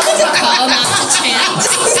 Call not to chant.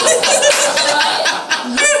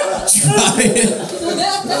 Try it.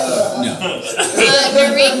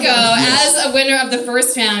 Nariko, as a winner of the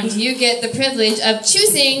first round, you get the privilege of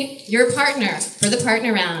choosing your partner for the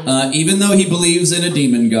partner round. Even though he believes in a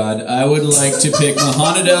demon god, I would like to pick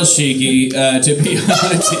Mohaned Elshieky to be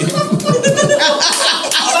on a team.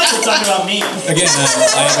 I thought you were talking about me. Again,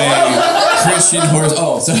 I'm a Christian horse.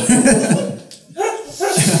 Oh, sorry.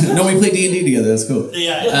 No, we play D&D together. That's cool.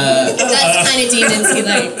 Yeah. That's the kind of demons he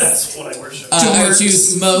likes. That's what I worship. I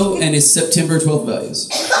choose Mo and his September 12th values.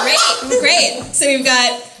 Great. So we've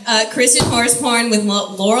got Christian horse porn with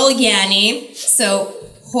Laurel Yanny. So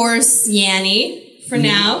horse Yanny for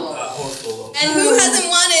now. And who hasn't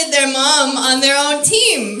wanted their mom on their own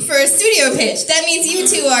team for a studio pitch? That means you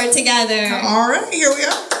two are together. All right, here we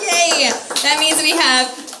are. Yay! That means we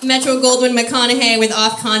have Metro Goldwyn McConaughey with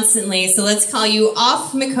Off Constantly. So let's call you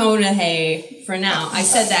Off McConaughey for now. I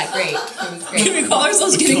said that great. It was great. Can we call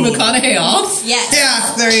ourselves getting McConaughey off? Yes.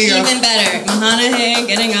 Yeah, there you go. Even better. McConaughey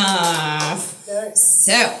getting off.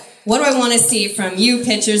 So, what do I want to see from you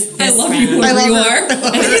pitchers this round? I love you wherever you are.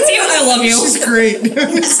 It's you. I love you. She's great.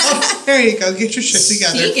 There you go. Get your shit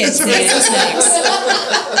together. She gets some snacks.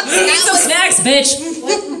 Eat some snacks, bitch.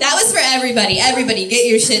 That was for everybody. Everybody, get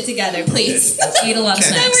your shit together, please. Eat a lot of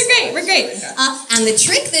snacks. We're great. And the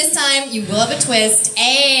trick this time, you will have a twist.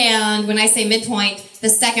 And when I say midpoint, the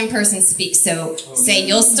second person speaks. So say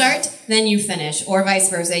you'll start, then you finish, or vice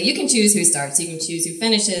versa. You can choose who starts. You can choose who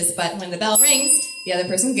finishes. But when the bell rings, the other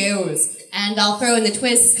person goes. And I'll throw in the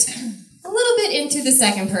twist a little bit into the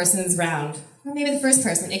second person's round. Or maybe the first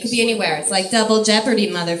person. It could be anywhere. It's like double Jeopardy,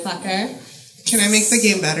 motherfucker. Can I make the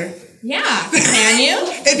game better? Yeah, can you?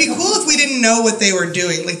 It'd be cool if we didn't know what they were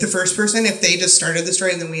doing. Like the first person, if they just started the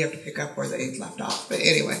story and then we have to pick up where they left off. But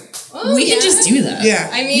anyway. We can just do that. Yeah.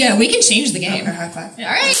 I mean, yeah, we can change the game. Okay, high five. All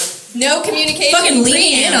right. No communication. Fucking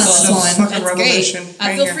lean in on this one. Fucking That's revolution. great.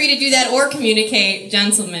 Right Feel here. free to do that or communicate,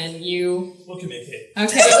 gentlemen. We'll communicate.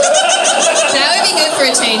 Okay. That would be good for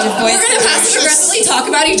a change of voice. We're going to passive aggressively talk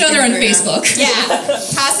about each other on Facebook. Yeah.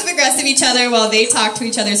 Passive aggressive each other while they talk to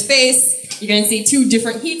each other's face. You're going to see two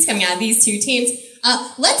different heats coming out of these two teams.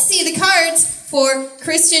 Let's see the cards for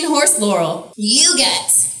Christian Horse Laurel. You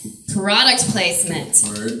get product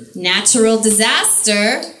placement, natural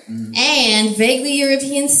disaster, and vaguely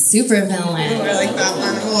European supervillain. I like that one.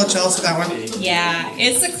 I'm a little jealous of that one. Yeah,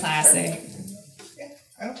 it's a classic.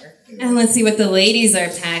 I don't care. And let's see what the ladies are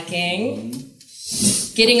packing.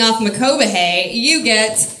 Getting off Makobahay, you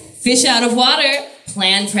get fish out of water,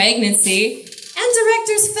 planned pregnancy, and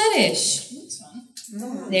director's fetish.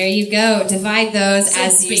 There you go. Divide those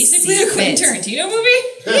as you basically see a Quentin fit. Tarantino movie?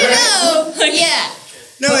 You know, yeah.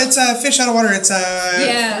 No, it's fish out of water. It's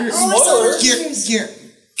gear.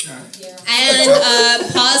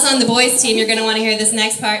 And pause on the boys' team. You're going to want to hear this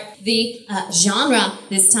next part. The genre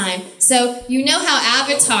this time. So you know how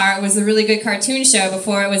Avatar was a really good cartoon show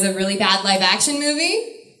before it was a really bad live-action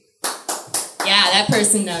movie? Yeah, that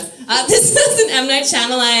person knows. This is an M. Night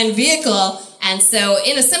Shyamalan vehicle. And so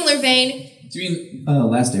in a similar vein... Do you mean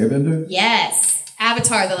Last Airbender? Yes.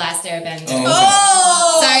 Avatar, The Last Airbender.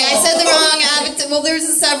 Oh, okay. Sorry, I said the wrong Avatar. Well, there's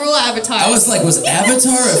several Avatars. I was like, was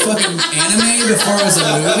Avatar a fucking anime before it was a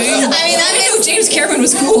movie? I mean, that makes James Cameron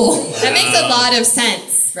was cool. That makes a lot of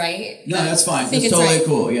sense, right? No, that's fine. I think That's it's totally right.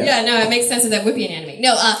 cool. Yeah. Yeah, no, it makes sense that would be an anime.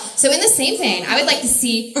 No, so in the same vein, I would like to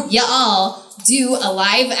see y'all do a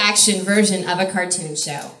live action version of a cartoon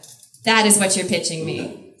show. That is what you're pitching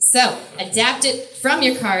me. So, adapt it from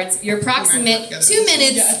your cards, your approximate 2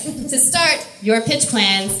 minutes to start your pitch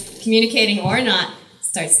plans, communicating or not,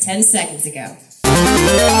 starts 10 seconds ago.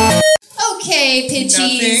 Okay,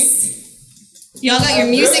 pitchies. Y'all got your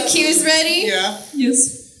music cues ready? Yeah.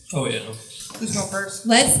 Yes. Oh, yeah. Who's going first?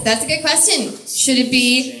 That's a good question. Should it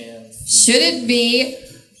be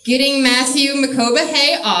getting Matthew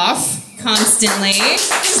McConaughey off constantly? Is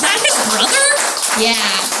that his brother? Yeah.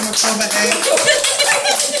 McConaughey.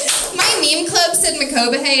 My meme club said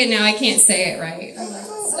McConaughey, and now I can't say it right.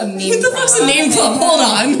 A meme What the fuck's a name club? Hold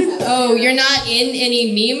on. Oh, you're not in any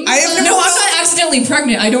meme? I have No, I'm not accidentally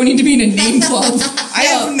pregnant, I don't need to be in a name club. I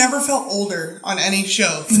have never felt older on any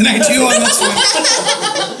show than I do on this one.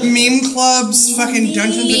 Meme clubs, fucking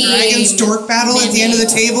Dungeons and Dragons, dork battle at the end of the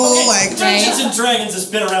table, like Dungeons and Dragons has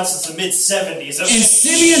been around since the mid-70s. Okay? And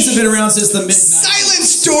Sibians have been around since the mid-90s.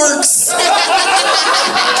 Silence, dorks!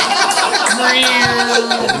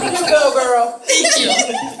 Go, girl. Thank you.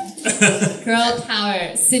 Girl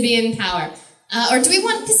power, Sibian power. Or do we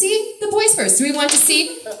want to see the boys first? Do we want to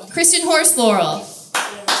see Christian Horse Laurel?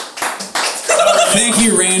 Thank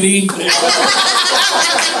you, Randy. Randy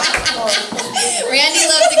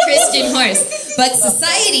loves the Christian horse, but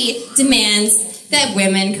society demands that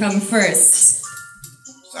women come first.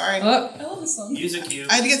 Sorry. I love this song. Music cue.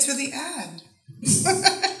 I had to get through the ad.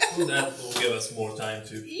 That will give us more time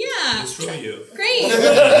to destroy you. Great.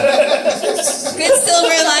 Good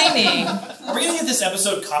silver lining. Are we gonna get this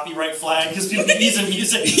episode copyright flag because people need some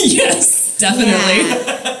music? Yes, definitely.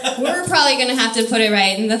 Yeah. We're probably gonna have to put it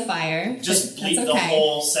right in the fire. Just bleep That's the okay.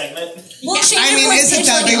 whole segment. Well, I mean, isn't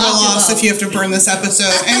that big of a loss if you have to burn this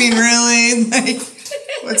episode? I mean, really? Like,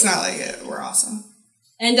 it's not like it. We're awesome.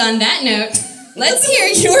 And on that note, let's hear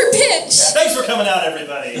your pitch. Thanks for coming out,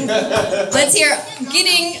 everybody. Let's hear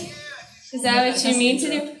getting. Is that what you mean to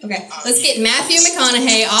do? Okay. Let's get Matthew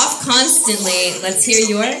McConaughey off constantly. Let's hear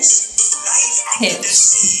your pitch.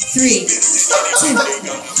 3, 2, 1,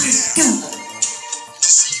 go.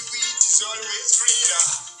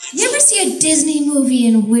 You ever see a Disney movie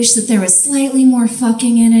and wish that there was slightly more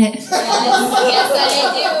fucking in it? Yes, I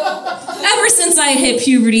do. Ever since I hit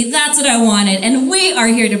puberty, that's what I wanted, and we are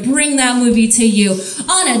here to bring that movie to you.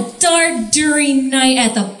 On a dark, dreary night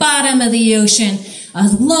at the bottom of the ocean, a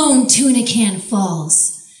lone tuna can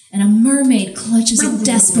falls, and a mermaid clutches it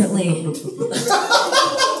desperately.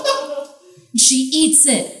 She eats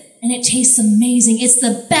it, and it tastes amazing. It's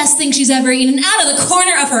the best thing she's ever eaten. And out of the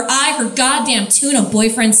corner of her eye, her goddamn tuna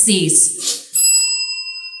boyfriend sees.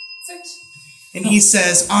 And he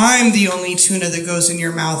says, I'm the only tuna that goes in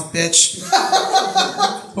your mouth, bitch.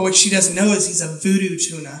 But what she doesn't know is he's a voodoo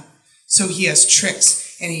tuna. So he has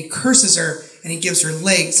tricks, and he curses her, and he gives her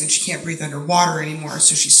legs, and she can't breathe underwater anymore,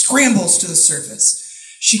 so she scrambles to the surface.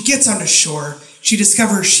 She gets onto shore. She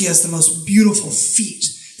discovers she has the most beautiful feet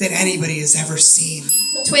that anybody has ever seen.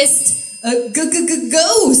 Twist. A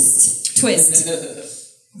ghost. Twist.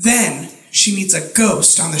 Then she meets a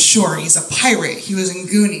ghost on the shore. He's a pirate. He was in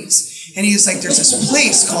Goonies. And he's like, there's this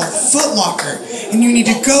place called Foot Locker, and you need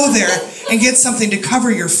to go there and get something to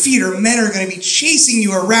cover your feet, or men are going to be chasing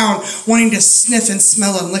you around wanting to sniff and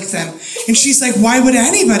smell and lick them. And she's like, why would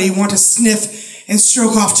anybody want to sniff and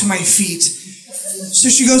stroke off to my feet? So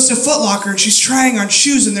she goes to Foot Locker and she's trying on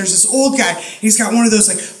shoes, and there's this old guy. He's got one of those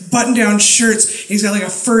like button-down shirts. He's got like a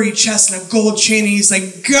furry chest and a gold chain, and he's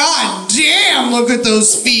like, God damn, look at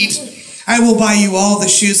those feet. I will buy you all the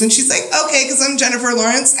shoes. And she's like, okay, because I'm Jennifer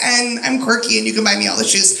Lawrence and I'm quirky and you can buy me all the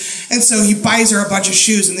shoes. And so he buys her a bunch of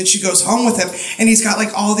shoes, and then she goes home with him, and he's got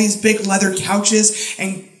like all these big leather couches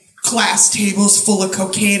and glass tables full of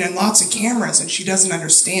cocaine and lots of cameras, and she doesn't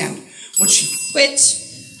understand what she... Which...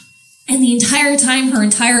 And the entire time, her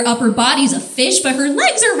entire upper body's a fish, but her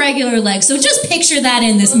legs are regular legs. So just picture that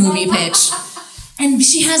in this movie pitch. And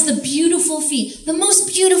she has the beautiful feet, the most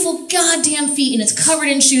beautiful goddamn feet, and it's covered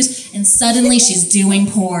in shoes, and suddenly she's doing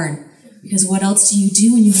porn. Because what else do you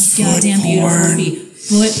do when you have goddamn beautiful feet?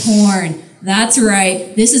 Foot porn. That's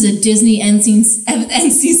right. This is a Disney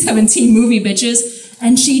NC-17 movie, bitches.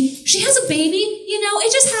 And she has a baby, you know,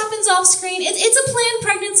 it just happens off screen. It's a planned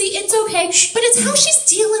pregnancy, it's okay. But it's how she's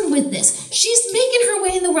dealing with this. She's making her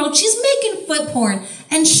way in the world. She's making foot porn.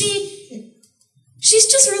 And she's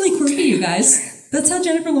just really quirky, you guys. That's how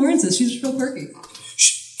Jennifer Lawrence is. She's just real quirky.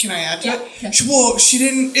 Can I add to it? Well, she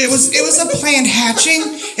didn't, it was a planned hatching.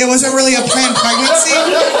 It wasn't really a planned pregnancy.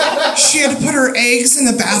 She had to put her eggs in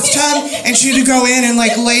the bathtub, and she had to go in and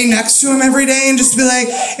like lay next to him every day and just be like,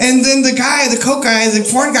 and then the coke guy, the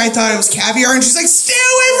porn guy thought it was caviar, and she's like, stay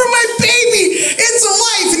away from my baby, it's a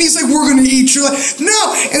life. And he's like, we're gonna eat your life. No.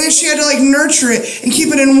 And then she had to like nurture it and keep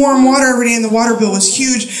it in warm water every day, and the water bill was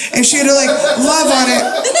huge, and she had to like love on it.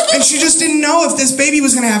 And she just didn't know if this baby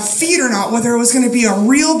was gonna have feet or not, whether it was gonna be a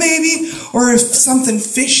real baby or if something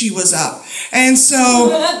fishy was up. And so,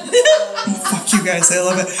 fuck you guys, I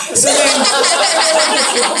love it. So then,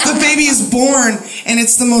 the baby is born, and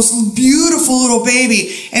it's the most beautiful little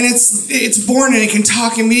baby, and it's born and it can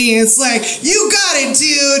talk immediately, and it's like, you got it,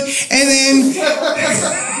 dude. And then,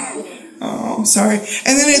 oh, sorry.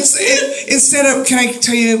 And then instead of, can I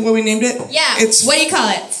tell you what we named it? Yeah. What do you call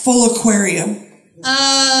it? Full Aquarium.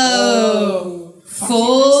 Oh.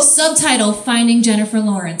 Full subtitle, Finding Jennifer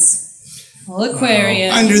Lawrence. Full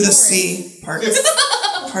aquarium. Under the Sea, part 3.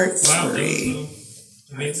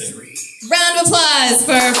 Amazing. Round of applause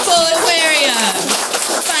for Full Aquarium.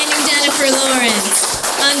 Finding Jennifer Lawrence.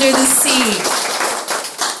 Under the Sea.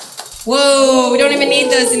 Whoa, we don't even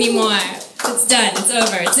need those anymore. It's done. It's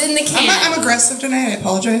over. It's in the can. I'm aggressive tonight. I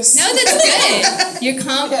apologize. No, that's good. Your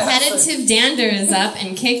competitive dander is up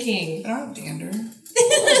and kicking. I don't have dander.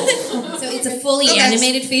 So it's a fully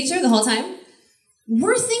animated feature the whole time?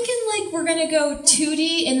 We're thinking like we're gonna go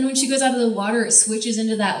 2D, and then when she goes out of the water, it switches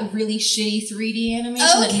into that really shitty 3D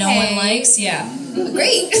animation that no one likes. Yeah,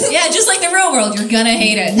 great. Yeah, just like the real world, you're gonna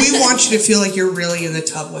hate it. We want you to feel like you're really in the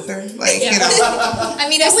tub with her, like you know. I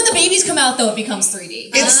mean, when the babies come out, though, it becomes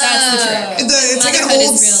 3D. That's the trick. It's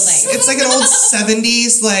like an old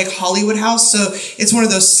 70s like Hollywood house. So it's one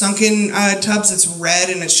of those sunken tubs that's red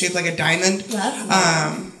and it's shaped like a diamond.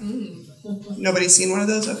 Nobody's seen one of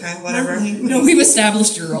those? Okay, whatever. No, we've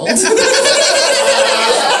established you're old. We've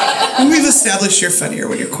established you're funnier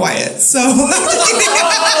when you're quiet. So I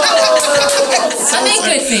make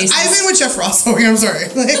good faces. I've been with Jeff Ross. I'm sorry.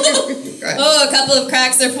 Oh, a couple of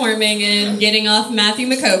cracks are forming and getting off Matthew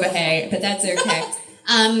McConaughey, but that's okay.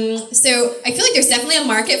 So I feel like there's definitely a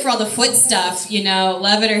market for all the foot stuff, you know,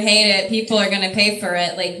 love it or hate it, people are going to pay for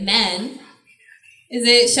it, like men. Is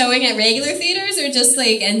it showing at regular theaters or just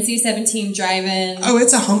like NC-17 drive-in? Oh,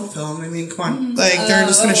 it's a hump film. I mean, come on. Like, they're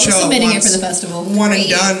just going to show submitting it once. it for the festival. One and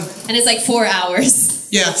done. And it's like 4 hours.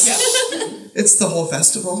 Yes. It's the whole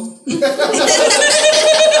festival.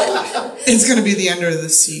 It's going to be the Under the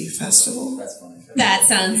Sea festival. That's funny. That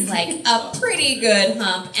sounds like a pretty good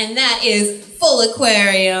hump. And that is Full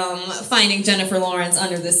Aquarium, Finding Jennifer Lawrence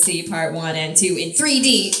Under the Sea, Part 1 and 2 in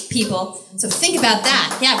 3D, people. So think about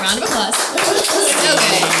that. Yeah, round of applause.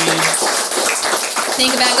 Okay.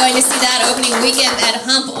 Think about going to see that opening weekend at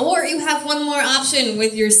Hump, or you have one more option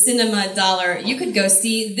with your cinema dollar. You could go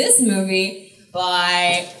see this movie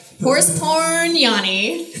by Horse Porn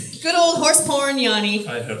Yanni. Good old Horse Porn Yanni.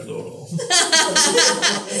 I have no role.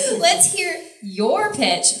 Let's hear your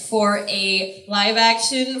pitch for a live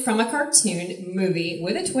action from a cartoon movie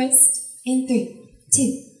with a twist in 3,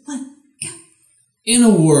 2, 1, go. In a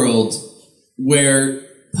world where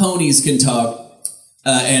ponies can talk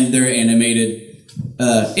and they're animated,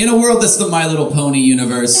 in a world that's the My Little Pony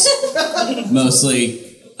universe,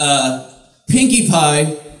 mostly, Pinkie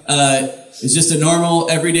Pie is just a normal,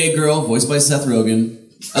 everyday girl voiced by Seth Rogen.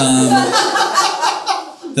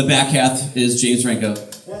 The back half is James Franco,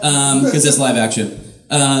 because it's live action.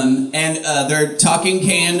 And their talking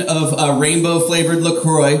can of rainbow-flavored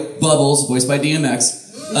LaCroix, Bubbles, voiced by DMX,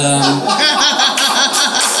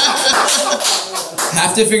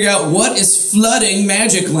 have to figure out what is flooding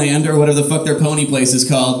Magic Land, or whatever the fuck their pony place is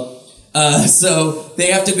called. So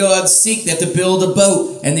they have to go out and seek, they have to build a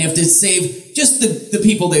boat, and they have to save just the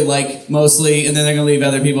people they like, mostly, and then they're going to leave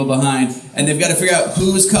other people behind. And they've got to figure out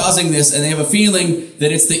who's causing this, and they have a feeling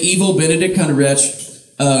that it's the evil Benedict Cumberbatch.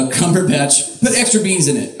 Put extra B's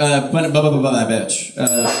in it. Bitch.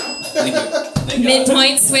 Thank you.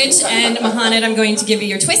 Midpoint switch, and Mohaned, I'm going to give you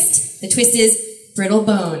your twist. The twist is brittle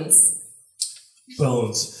bones.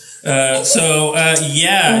 Bones. Change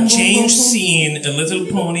scene. A little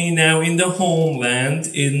pony now in the homeland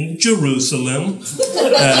in Jerusalem.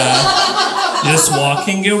 Just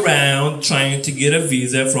walking around trying to get a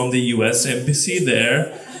visa from the U.S. embassy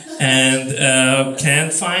there. And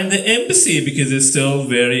can't find the embassy because it's still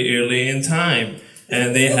very early in time.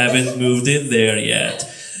 And they haven't moved it there yet.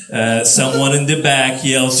 Someone in the back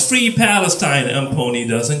yells, "Free Palestine," and Pony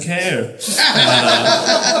doesn't care.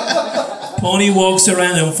 Pony walks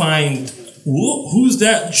around and finds, who's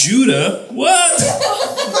that, Judah? What?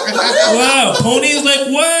 Wow, Pony is like,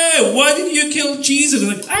 why did you kill Jesus? I'm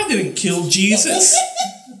like, I didn't kill Jesus.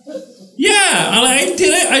 Yeah, I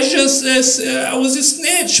did it. I was a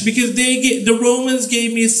snitch because the Romans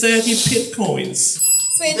gave me 30 pit coins.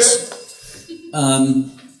 Switch.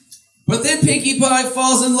 But then Pinkie Pie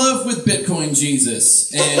falls in love with Bitcoin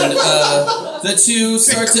Jesus, and the two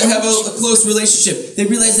start to have a close relationship. They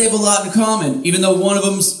realize they have a lot in common, even though one of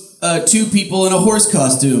them's two people in a horse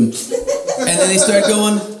costume. And then they start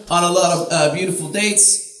going on a lot of beautiful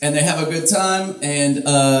dates, and they have a good time, and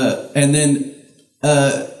then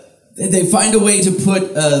they find a way to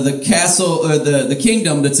put the castle, or the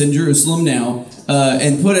kingdom that's in Jerusalem now,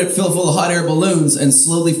 and put it full of hot air balloons, and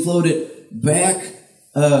slowly float it back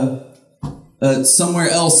somewhere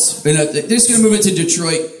else. They're just going to move it to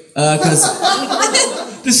Detroit, because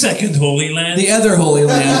the second Holy Land. The other Holy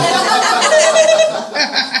Land.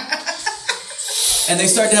 And they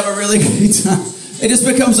start to have a really good time. It just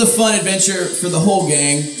becomes a fun adventure for the whole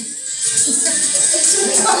gang.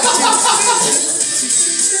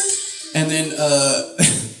 And then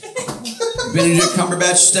Benedict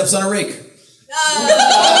Cumberbatch steps on a rake.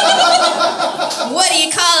 What do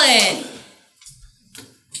you call it?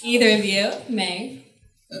 Either of you may.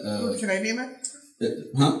 Can I name it?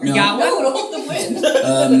 Huh? You No. got one? Hold the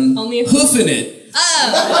win. Only a Hoofing it. Oh,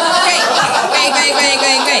 great.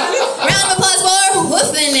 Round of applause for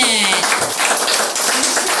Hoofing It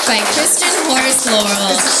by Christian Horse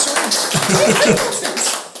Laurel.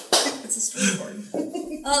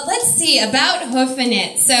 Let's see about Hoofing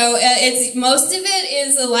It. So it's most of it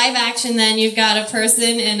is a live action. Then you've got a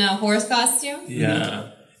person in a horse costume. Yeah.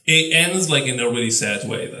 It ends like in a really sad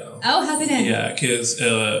way, though. Oh, how's it end? Yeah, because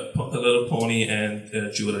the little pony and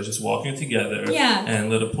Judah are just walking together. Yeah. And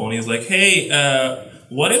little pony is like, hey,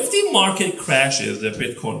 what if the market crashes, the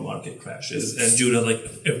Bitcoin market crashes? And Judah like,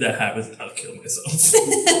 if that happens, I'll kill myself.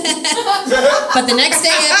 But the next day,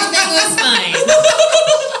 everything was fine.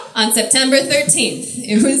 On September 13th,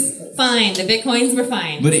 it was fine. The Bitcoins were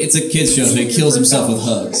fine. But it's a kid's show, so he kills himself with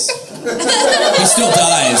hugs. He still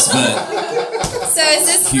dies, but... So is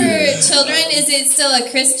this for children? Is it still a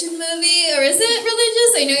Christian movie or is it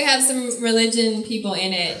religious? I know you have some religion people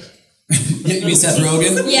in it. You mean Seth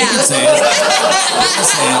Rogen? Yeah. You can say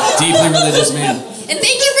it. Deeply religious man. And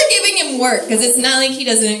thank you for giving him work because it's not like he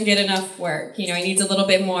doesn't get enough work. You know, he needs a little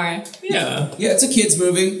bit more. Yeah, it's a kid's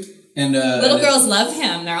movie. And little girls love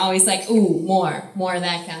him. They're always like, ooh, more of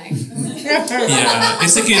that guy. Yeah,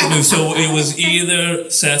 it's a kid's movie, so it was either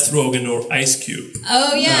Seth Rogen or Ice Cube.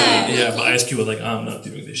 Oh, yeah. Yeah, but Ice Cube was like, I'm not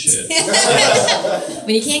doing this shit.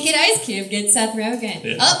 When you can't get Ice Cube, get Seth Rogen.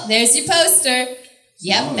 Yeah. Oh, there's your poster.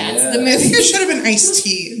 Yep, that's the movie. It should have been iced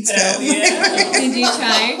tea instead. Did you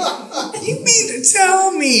try? You mean to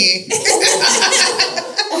tell me?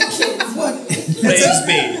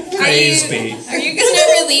 Praise be. Are you going to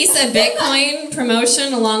release a Bitcoin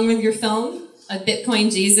promotion along with your film? A Bitcoin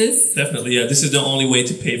Jesus? Definitely, yeah. This is the only way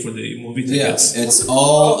to pay for the movie tickets. Yeah, it's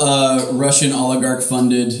all Russian oligarch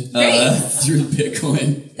funded through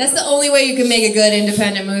Bitcoin. That's the only way you can make a good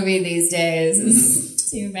independent movie these days. It's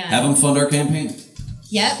too bad. Have them fund our campaign.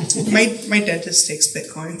 Yep. My dentist takes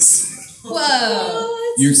Bitcoins. Whoa.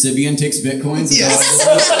 Your Sibian takes Bitcoins? Yes.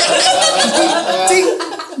 Ding,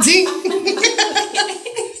 ding.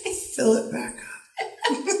 Fill it back up.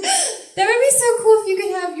 That would be so cool if you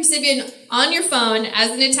could have your Sibian on your phone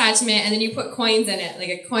as an attachment and then you put coins in it, like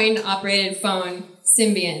a coin-operated phone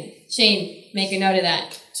Symbian. Shane, make a note of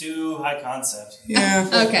that. Too high concept. Yeah.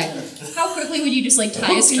 Okay. How quickly would you just like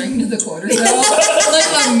tie a string to the quarter though?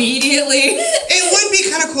 Like immediately? It would be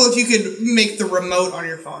kind of cool if you could make the remote on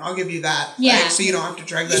your phone. I'll give you that. Yeah. Like, so you don't have to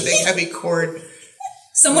drag that big heavy cord.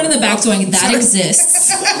 Someone in the back's going, that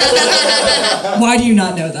exists. Why do you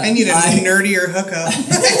not know that? I need a nerdier hookup.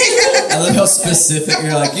 I love how specific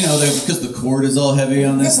you're like, because the cord is all heavy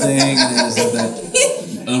on this thing, and there's like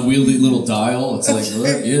that unwieldy little dial. It's like,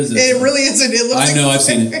 what is it? It really isn't. It looks I know, I've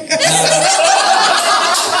seen it.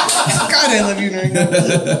 God, I love you,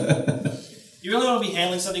 Nariko. You really want to be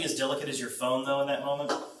handling something as delicate as your phone, though, in that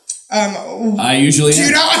moment? I usually do you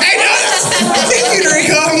am. know? I know that. Thank you,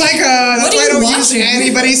 Nariko. I'm like, that's why I don't use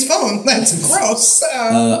anybody's phone. That's gross.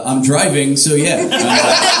 I'm driving, so yeah.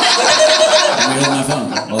 I'm on my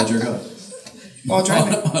phone while I jerk off. While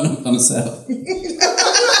driving? On a saddle. So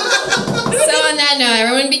on that note,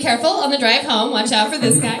 everyone be careful on the drive home. Watch out for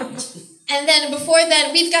this guy. And then before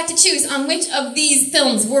that, we've got to choose on which of these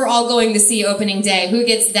films we're all going to see opening day. Who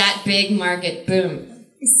gets that big market boom?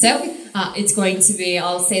 So it's going to be,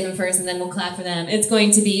 I'll say them first and then we'll clap for them. It's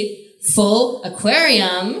going to be Full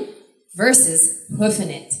Aquarium versus Hoofing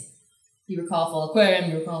It. You recall Full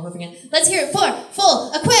Aquarium, you recall Hoofing It. Let's hear it for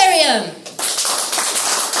Full Aquarium.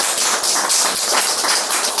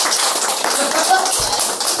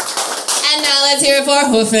 And now let's hear it for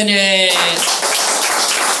Hoofing It.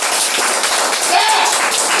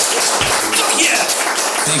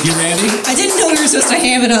 Thank you, Randy. I didn't know we were supposed to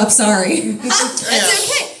ham it up, sorry. That's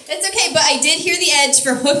okay. It's okay, but I did hear the edge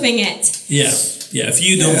for Hoofing It. Yeah. If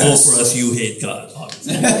you don't vote for us, you hate God,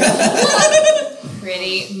 obviously.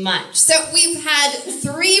 Pretty much. So we've had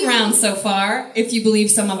 3 rounds so far, if you believe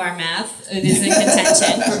some of our math. It is in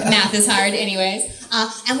contention. Math is hard anyways.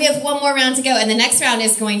 And we have 1 more round to go, and the next round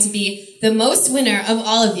is going to be the most winner of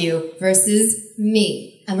all of you versus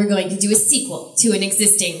me. And we're going to do a sequel to an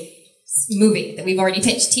existing movie that we've already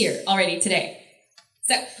pitched here already today.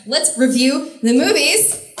 So let's review the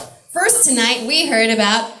movies. First tonight, we heard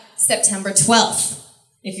about September 12th,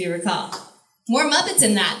 if you recall. More Muppets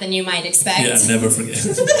in that than you might expect. Yeah, never forget.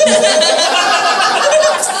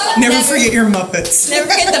 Never forget your Muppets. Never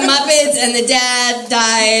forget the Muppets, and the dad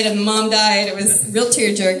died and the mom died. It was a real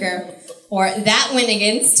tearjerker. Or that went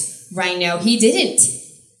against Rhino. He didn't.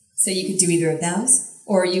 So you could do either of those.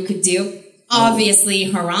 Or you could do, obviously,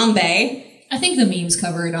 Harambe. I think the memes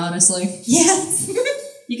cover it, honestly. Yes.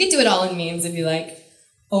 You could do it all in memes if you like.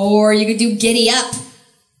 Or you could do Giddy Up.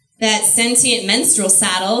 That sentient menstrual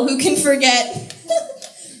saddle. Who can forget?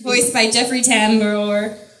 Voiced by Jeffrey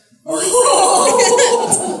Tambor.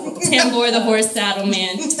 Tambor, the horse saddle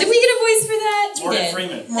man. Did we get a voice for that? We Morgan did.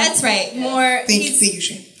 Freeman. That's right. More. Thank you,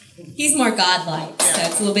 Shane. He's more godlike, so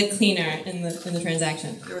it's a little bit cleaner in the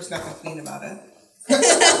transaction. There was nothing clean about it.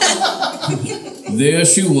 There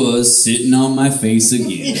she was, sitting on my face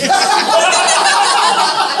again.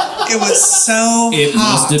 It was so It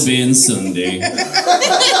hot. must have been Sunday.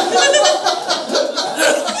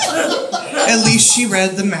 At least she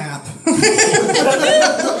read the map.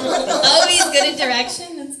 Oh, he's good at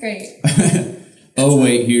direction? That's great. Oh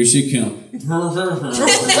wait, here she comes.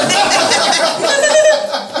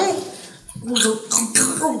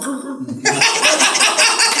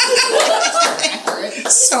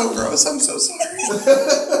 So gross, I'm so sorry.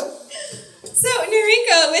 So,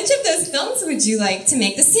 Nariko, which of those films would you like to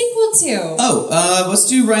make the sequel to? Oh, let's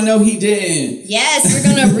do Rhino He Didn't. Yes, we're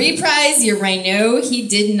going to reprise your Rhino He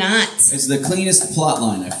Did Not. It's the cleanest plot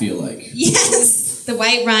line, I feel like. Yes, the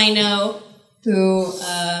white rhino who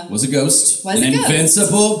Was a ghost. Was An a ghost.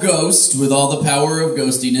 invincible ghost with all the power of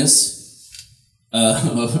ghostiness.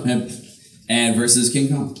 And versus King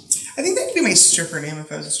Kong. I think that could be my stripper name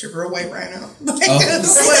if I was a stripper, a white rhino.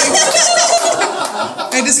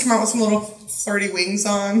 I just come out with some little flirty wings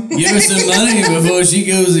on. Give her some money before she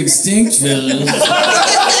goes extinct, fellas. Now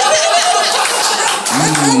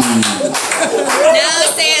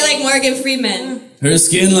say it like Morgan Freeman. Her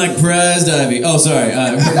skin like prized ivy. Oh, sorry.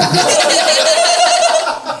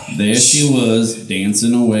 There she was,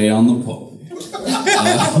 dancing away on the pole.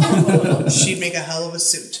 She'd make a hell of a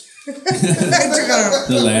suit.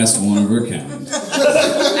 The last one of her kind.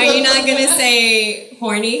 Are you not going to say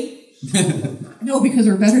horny? No, because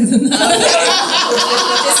we're better than that.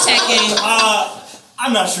 Just checking.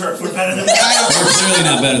 I'm not sure if we're better than that. We're clearly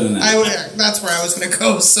not better than that. That's where I was going to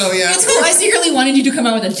go, so yeah. It's cool. I secretly wanted you to come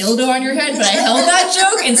out with a dildo on your head, but I held that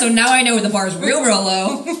joke, and so now I know the bar's real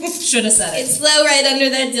low. Should have said it. It's low right under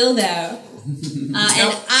that dildo. And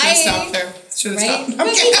I stopped there. Should have right? stopped. But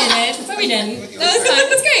we did it. But we didn't. That was fine.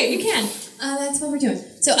 That's great. You can. That's what we're doing.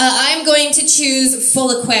 So I'm going to choose Full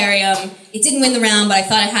Aquarium. It didn't win the round, but I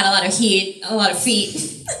thought it had a lot of heat, a lot of feet,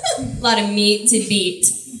 a lot of meat to beat.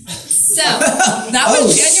 So that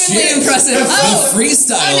was genuinely impressive. The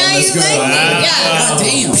freestyle on this girl. Yeah. God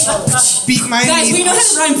damn. Beat my Guys, meat. we know how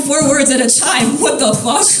to rhyme 4 words at a time. What the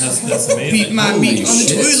fuck? That's amazing. Beat my Holy meat on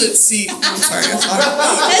the shit. toilet seat. I'm sorry.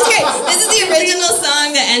 That's great. This is the original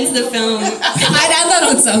song that ends the film. I'd add that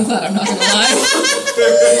on SoundCloud, I'm not gonna lie.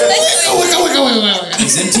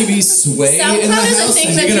 Is MTV Sway in the SoundCloud is a house?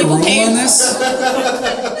 thing Is that he gonna people rule pay on for. this?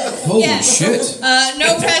 Holy Yeah. shit.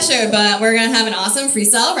 No pressure, but we're going to have an awesome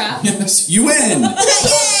freestyle rap. Yes, you win. Yay, goodbye.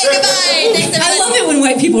 Thanks, I everybody. love it when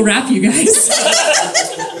white people rap, you guys.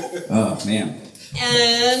 Oh, man.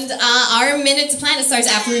 And our Minute to Planet starts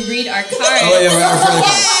after we read our cards. Oh, yeah, we're out for the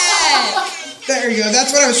Yeah. There you go.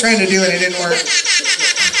 That's what I was trying to do, and it didn't work.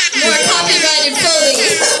 More copyrighted fully.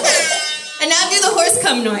 And now do the horse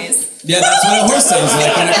cum noise. Yeah, that's what a horse sounds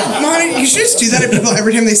like when it comes. Mom, you should just do that at people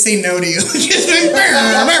every time they say no to you. Just like,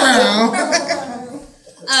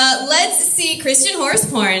 Let's see Christian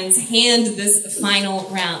Horsehorns hand this final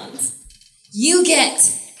round. You get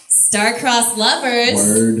Star-Crossed Lovers,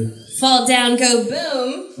 Word. Fall Down, Go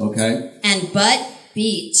Boom, Okay. and Butt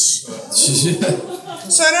Beach.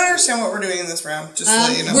 So I don't understand what we're doing in this round. Just to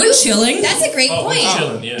let you know. We're chilling. That's a great point. We're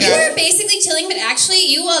chilling, yeah. You are basically chilling, but actually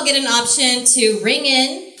you all get an option to ring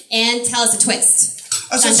in and tell us a twist.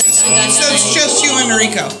 Oh, so Dun, dun, dun, dun, so it's dun. just you and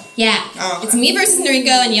Nariko. Yeah. Oh, okay. It's me versus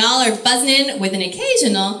Nariko, and y'all are buzzing in with an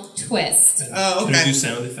occasional twist. Oh, Can we okay. do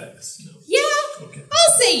sound effects? No. Yeah. Okay.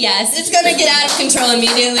 I'll say yes. It's going to get out of control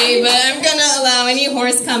immediately, but I'm going to allow any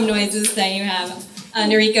horse cum noises that you have.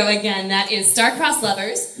 Nariko, again, that is Star-Crossed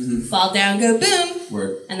Lovers, Fall Down, Go Boom,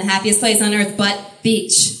 Word. and the happiest place on earth, Butt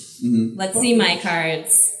Beach. Mm-hmm. Let's see my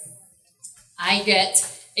cards. I get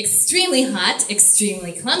Extremely Hot,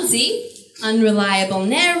 Extremely Clumsy, Unreliable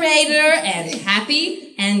Narrator, and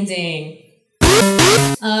Happy Ending.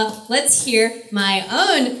 Let's hear my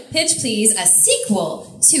own pitch, please, a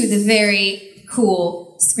sequel to the very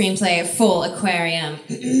cool screenplay Full Aquarium.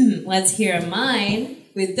 Let's hear mine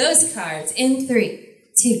with those cards in 3,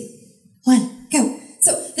 2, 1.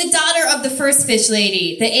 So the daughter of the first fish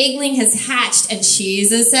lady, the eggling has hatched, and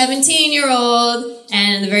she's a 17-year-old.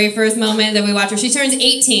 And in the very first moment that we watch her, she turns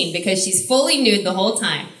 18 because she's fully nude the whole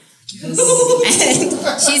time. And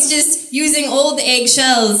she's just using old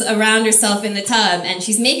eggshells around herself in the tub, and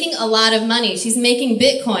she's making a lot of money. She's making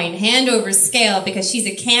Bitcoin hand over scale because she's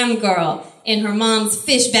a cam girl in her mom's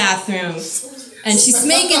fish bathroom. And she's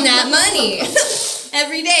making that money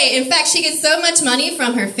every day. In fact, she gets so much money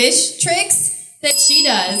from her fish tricks that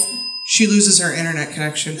she loses her internet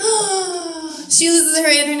connection. She loses her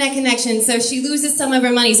internet connection, so she loses some of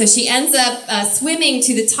her money. So she ends up swimming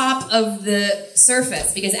to the top of the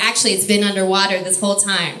surface because actually it's been underwater this whole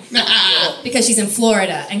time because she's in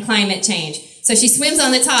Florida and climate change. So she swims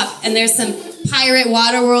on the top, and there's some pirate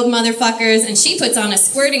Waterworld motherfuckers, and she puts on a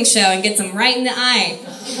squirting show and gets them right in the eye.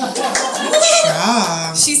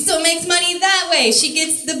 She still makes money that way. She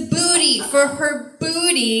gets the booty for her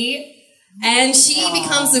booty. And she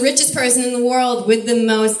becomes the richest person in the world with the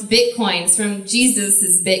most bitcoins from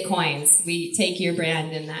Jesus's bitcoins. We take your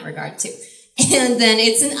brand in that regard too. And then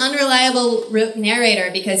it's an unreliable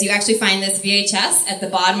narrator because you actually find this VHS at the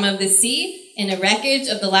bottom of the sea in a wreckage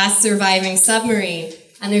of the last surviving submarine.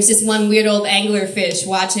 And there's just one weird old anglerfish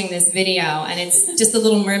watching this video, and it's just a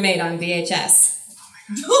Little Mermaid on VHS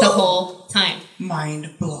the whole time.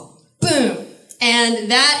 Mind blown. Boom. And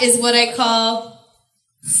that is what I call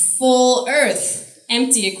Full Earth,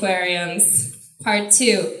 Empty Aquariums, Part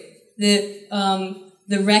 2,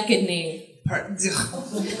 the Reckoning.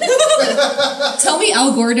 Tell me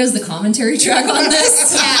Al Gore does the commentary track on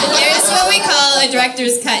this? Yeah, there's what we call a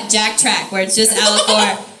director's cut jack track, where it's just Al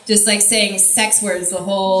Gore just like saying sex words the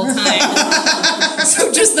whole time.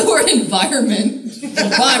 So just the word environment.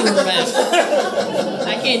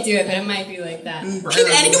 I can't do it, but it might be like that.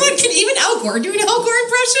 Can even Al Gore do an Al Gore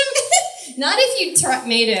impression? Not if you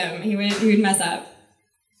made him. He would mess up.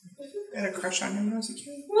 I had a crush on him when I was a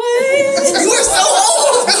kid. What? You are so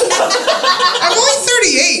old! I'm only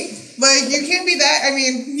 38. Like, you can't be that, I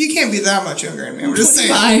mean, you can't be that much younger than me. I'm just saying.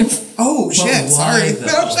 25. Oh, shit, sorry.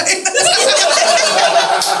 Fuck.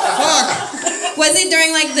 Was it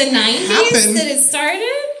during like the 90s that it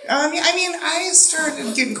started? I mean, I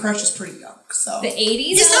started getting crushes pretty young, so. The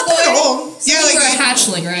 80s? It's not that old. Yeah, you were a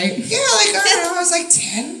hatchling, right? Yeah, like, I don't know, I was like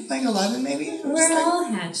 10, like 11 maybe. We're all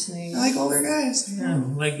hatchlings. I like older guys. Yeah,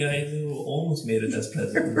 like guys who almost made it as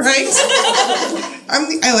president. Right?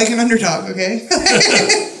 I like an underdog, okay?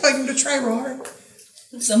 I like him to try real hard.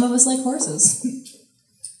 Some of us like horses.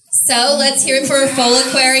 So let's hear it for a full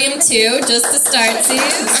aquarium too, just to start,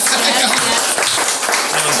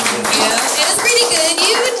 Yeah, it was pretty good.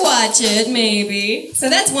 You would watch it, maybe. So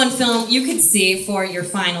that's one film you could see for your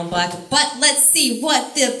final buck. But let's see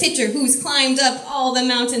what the pitcher who's climbed up all the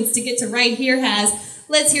mountains to get to right here has.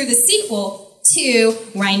 Let's hear the sequel to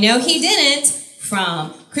Where I Know He Didn't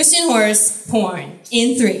from Christian Horse Porn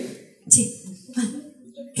in 3, 2, 1,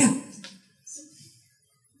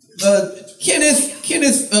 go.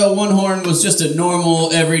 Kenneth One Horn was just a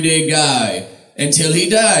normal, everyday guy until he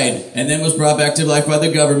died and then was brought back to life by the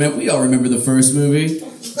government. We all remember the first movie.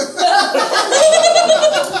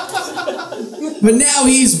 But now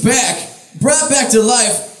he's back, brought back to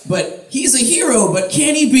life, but he's a hero, but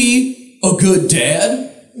can he be a good dad?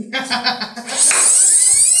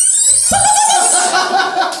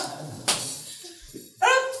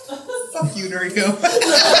 Fuck you, Nariko.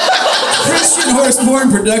 Christian Horse Porn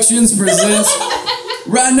Productions presents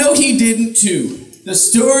Rhino He Didn't Too. The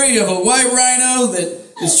story of a white rhino that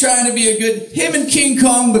is trying to be a good... Him and King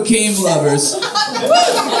Kong became lovers.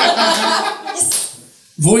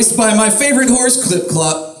 Voiced by my favorite horse, Clip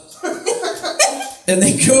Clop. And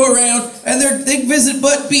they go around and they visit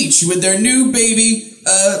Butt Beach with their new baby,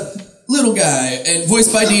 little guy, and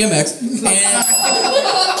voiced by DMX.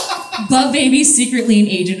 And Butt Baby's secretly an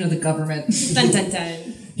agent of the government. Dun, dun,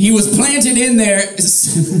 dun. he was planted in there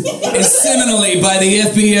seminally by the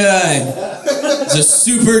FBI. He's a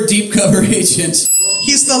super deep cover agent.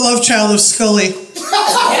 He's the love child of Scully.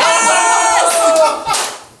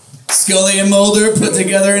 Scully and Mulder put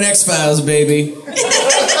together an X-Files, baby.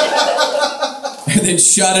 And then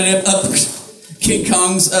shot it up King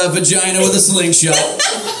Kong's vagina with a slingshot.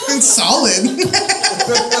 It's solid.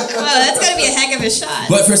 Wow, that's gotta be a heck of a shot.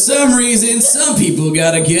 But for some reason, some people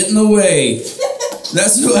gotta get in the way.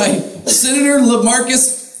 That's why Senator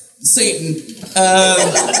LaMarcus Satan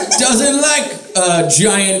doesn't like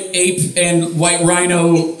giant ape and white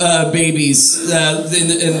rhino babies.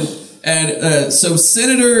 So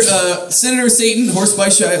Senator Satan, horsed by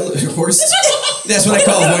Shia... Horse? That's what I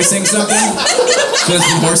call voicing something. So it's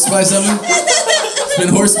been horsed by something? It's been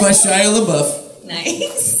horsed by Shia LaBeouf.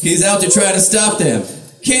 Nice. He's out to try to stop them.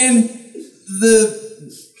 Can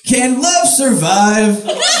love survive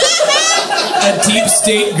a deep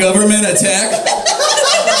state government attack?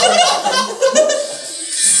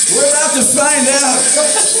 We're about to find out.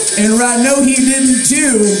 And Rhino, he didn't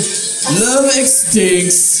too. Love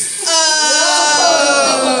extincts.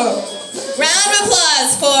 Oh! Round of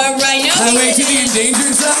applause for Rhino. Highway to the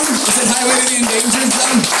endangered zone? Is it highway to the endangered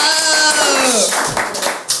zone? Oh!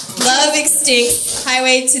 Love extincts.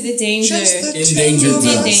 Highway to the danger. Endangered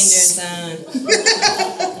zone. Endangered zone.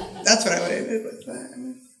 That's what I would have did with that.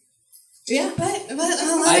 Yeah, but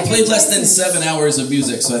I played less than 7 hours of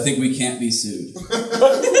music, so I think we can't be sued.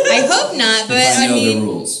 I hope not, but I know mean, the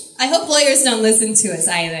rules. I hope lawyers don't listen to us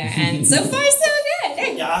either. And so far, so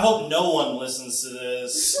good. Yeah, I hope no one listens to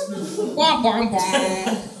this. Wah, wah,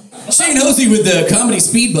 wah. Shane Hosey with the comedy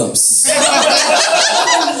speed bumps.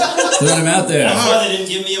 Throwing him out there. That's why they didn't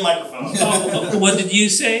give me a microphone. What did you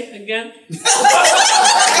say again?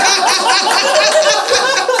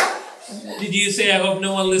 Did you say I hope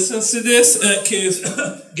no one listens to this? Because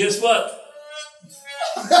guess what?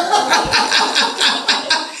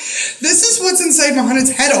 This is what's inside Mohaned's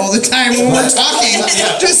head all the time when we're talking.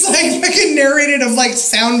 Yeah. Just like fucking narrated of like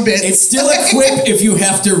sound bits. It's still a quip if you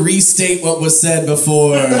have to restate what was said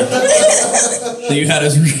before. That you had a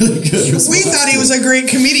really good response. We thought he was a great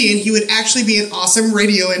comedian. He would actually be an awesome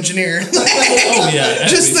radio engineer. Oh yeah.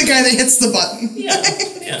 Just the guy that hits the button.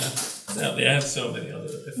 Yeah. Sadly, I have so many other.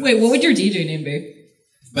 Wait, what would your DJ name be?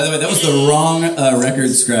 By the way, that was the wrong record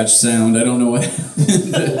scratch sound. I don't know what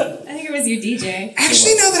happened. I think it was your DJ.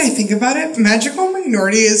 Actually, now that I think about it, Magical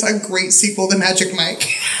Minority is a great sequel to Magic Mike.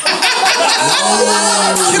 Can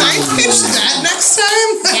I pitch that next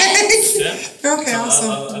time? Yes. Okay, awesome.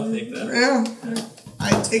 I'll take that. Yeah.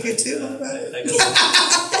 I'd take it too.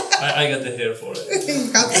 I got the hair for it. You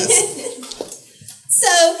got this.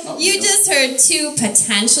 So, you just heard 2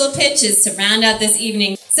 potential pitches to round out this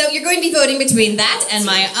evening. So, you're going to be voting between that and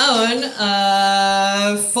my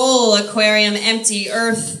own full aquarium, empty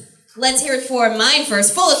earth. Let's hear it for mine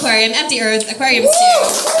first. Full aquarium, empty earth, aquarium stew.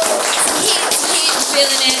 Heat,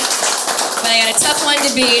 feeling it. But I got a tough one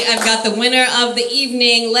to beat. I've got the winner of the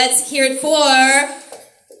evening. Let's hear it for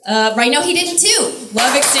Rhino, he didn't too.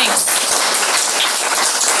 Love extinct.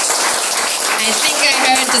 I think I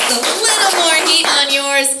heard just a little more heat on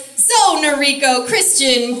yours. So, Nariko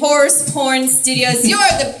Christian Horse Porn Studios, you're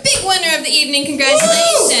the big winner of the evening.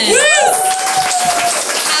 Congratulations.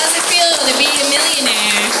 How's it feel to be a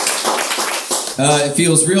millionaire? It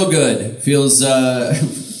feels real good. Feels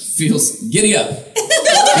giddy up.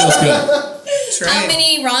 Feels good. How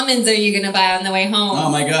many ramens are you going to buy on the way home?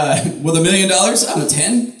 Oh my God. With $1 million? I'm a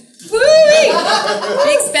 10. Woo-wee.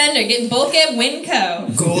 Big spender, getting bulk at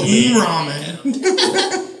Winco. Golden ramen.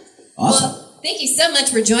 Awesome. Well, thank you so much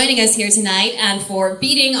for joining us here tonight and for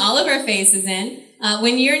beating all of our faces in.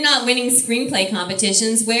 When you're not winning screenplay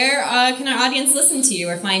competitions, where can our audience listen to you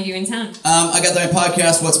or find you in town? I got my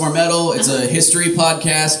podcast, What's More Metal. It's a history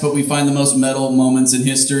podcast, but we find the most metal moments in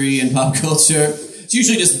history and pop culture. It's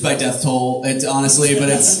usually just by death toll, honestly, but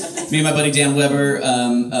it's me and my buddy Dan Weber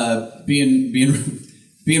being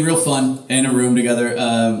real fun in a room together.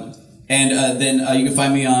 And then you can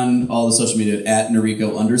find me on all the social media at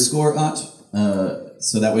Nariko_Ott.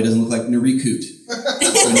 So that way it doesn't look like Narikoot.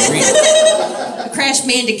 Crash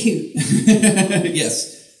Bandicoot.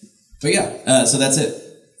 Yes. But yeah, so that's it.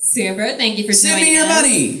 Super, thank you for Send joining me your us.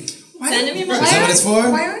 money. Send me money. Is that what it's for?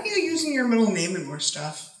 Why aren't you using your middle name in more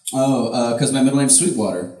stuff? Oh, because my middle name's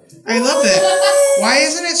Sweetwater. I love it. Why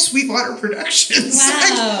isn't it Sweetwater Productions?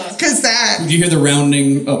 Wow. Because that. Did you hear the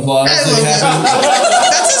rounding applause I that love happened? that.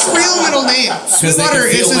 That's his real middle name. Because they Sweetwater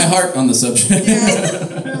can feel is my his... heart on the subject.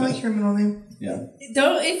 Yeah. I like your middle name. Yeah.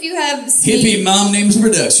 Don't, if you have Hippie Mom Names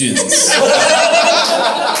Productions.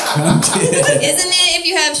 I'm kidding. Isn't it if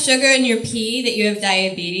you have sugar in your pee that you have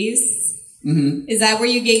diabetes? Mm-hmm. Is that where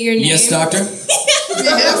you get your name? Yes, doctor.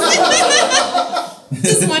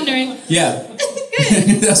 Just wondering. Yeah.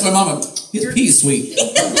 That's my mama. His pee's sweet.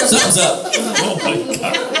 Something's up. Oh my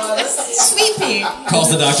God. Sweet pea. Calls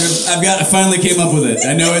the doctor. I finally came up with it.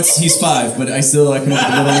 I know he's 5, but I come up with a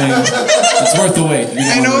little name. It's worth the wait.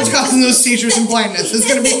 I know it's causing those seizures and blindness. It's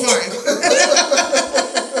gonna be fine.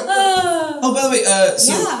 Oh, by the way,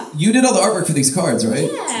 so you did all the artwork for these cards, right?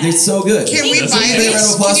 Yeah. They're so good. Can we buy Big this? round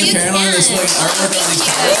of applause for You Caroline. can. This fucking artwork on these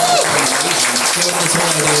cards.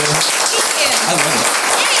 I love it.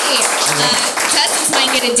 Hey, contestants might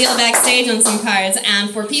get get a deal backstage on some cards.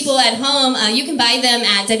 And for people at home, you can buy them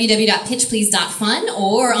at www.pitchplease.fun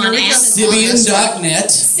or on Amazon. Sibian.net.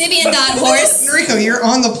 Sibian.horse. Nariko, you're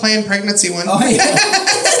on the planned pregnancy one. Oh, yeah.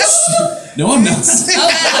 No, I'm not.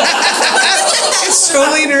 It's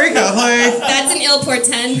totally Nariko. Like, that's an ill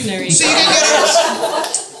portend, Nariko. So you can get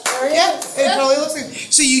it. Yeah, it totally looks like.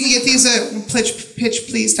 So you can get these at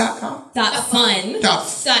pitchplease.com. .fun.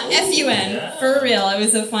 .fun. For real, it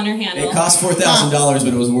was a funner handle. It cost $4,000,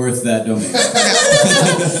 but it was worth that domain.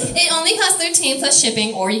 It only costs $13 plus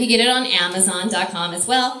shipping, or you can get it on Amazon.com as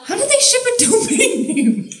well. How do they ship a domain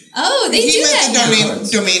name? Oh, they do that.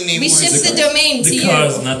 The domain name. We ship the domain to you. The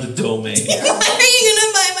car's not the domain. Why are you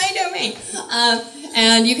gonna buy my domain?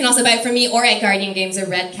 And you can also buy it from me or at Guardian Games or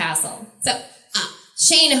Red Castle. So,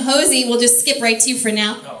 Shane Hosey, we'll just skip right to you for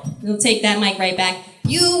now. We'll take that mic right back.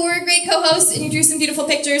 You were a great co-host and you drew some beautiful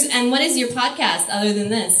pictures. And what is your podcast other than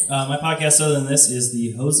this? My podcast other than this is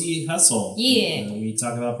the Hosey Hustle. Yeah. We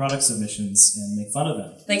talk about product submissions and make fun of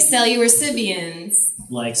them. Like cellular Sibians.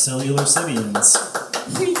 Like cellular Sibians.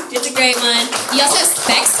 It's a great one. You also have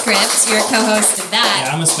Spec Script. You're a co-host of that.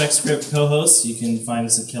 Yeah, I'm a Spec Script co-host. You can find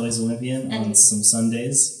us at Kelly's Olympian on some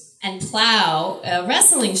Sundays. And Plow, a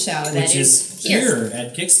wrestling show that Which is here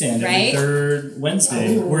at Kickstand right? every third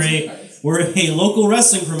Wednesday. We're a local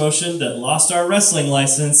wrestling promotion that lost our wrestling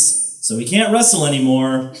license, so we can't wrestle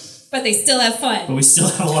anymore. But they still have fun. But we still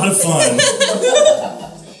have a lot of fun.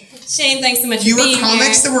 Shane, thanks so much You for were being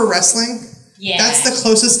comics here. that were wrestling? Yeah. That's the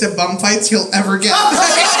closest to bum fights you'll ever get.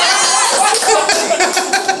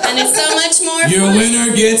 And it's so much more Your fun.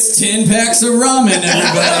 winner gets 10 packs of ramen,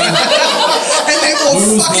 everybody. And they will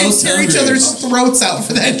Who's fucking most tear each hungry? other's throats out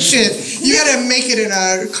for that shit. You gotta make it in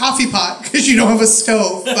a coffee pot because you don't have a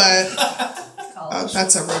stove, but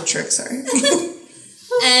that's a road trick, sorry.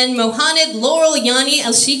 And Mohaned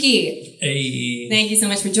Elshieky. Hey. Thank you so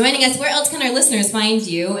much for joining us. Where else can our listeners find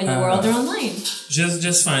you in the world or online?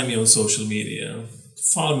 Just find me on social media.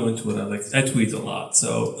 Follow me on Twitter. I tweet a lot,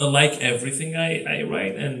 so like everything I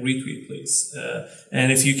write and retweet, please.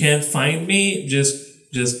 And if you can't find me, just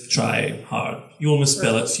try hard. You will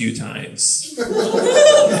misspell it a few times.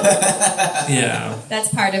 Yeah. That's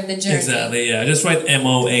part of the journey. Exactly. Yeah. Just write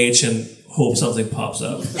MOH and hope something pops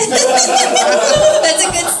up. That's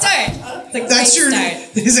a good start. It's a great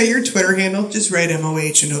start. Is that your Twitter handle? Just write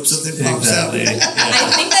MOH and hope something pops up. Exactly.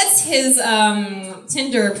 I think that's his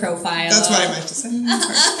Tinder profile. That's what I meant to say.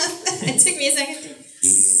 It took me a second.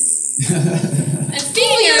 And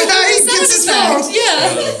speaking of He gets his phone.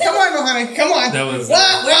 yeah. Come on, Mohaned. Come on. That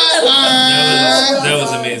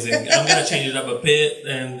was amazing. I'm gonna change it up a bit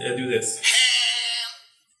and do this.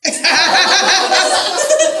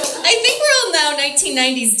 I think we're all now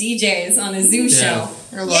 1990s DJs on a zoo show.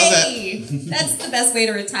 I love Yay! That's the best way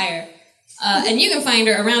to retire. And you can find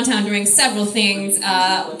her around town doing several things.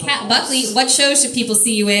 Kat Buckley, what shows should people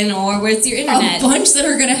see you in, or where's your internet? A bunch that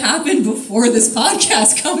are going to happen before this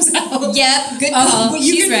podcast comes out. Yep, good call.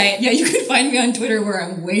 She's right. Yeah, you can find me on Twitter where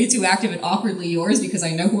I'm way too active at Awkwardly Yours because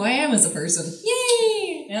I know who I am as a person.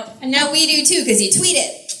 Yay! Yep. And now we do too, because you tweet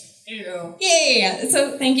it. Ew. Yay!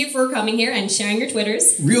 So thank you for coming here and sharing your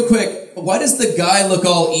Twitters. Real quick, why does the guy look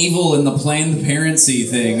all evil in the Planned Parency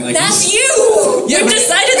thing? Like That's you! Yeah, we but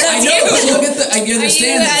decided that's I know, you! but look at the, I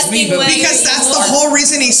understand that's me, but because that's the whole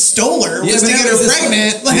reason he stole her, was to get her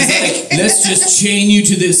pregnant. Let's just chain you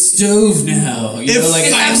to this stove now. You know, like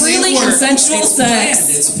It's really consensual sex.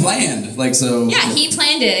 It's planned. Like so. Yeah, he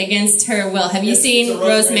planned it against her will. Have you seen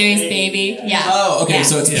Rosemary's Baby? Yeah. Oh, okay. Yeah.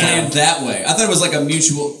 So it's planned that way. I thought it was like a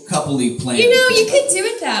mutual coupley plan. You know, you could do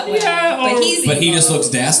it that way. But he just looks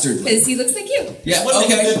dastardly. Because he looks like you. Yeah.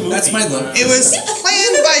 Okay. That's my look. It was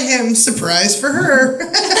planned by him. Surprise for her.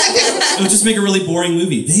 It would just make a really boring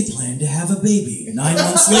movie. They planned to have a baby. 9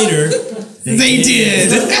 months later, they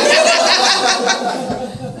did.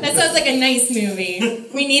 That sounds like a nice movie.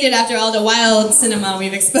 We need it after all the wild cinema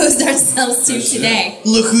we've exposed ourselves to today.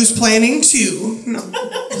 Look who's planning too. No.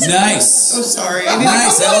 Nice. Oh, sorry.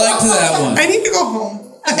 Nice. I liked that one. I need to go home.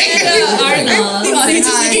 Amanda Arnold. The audience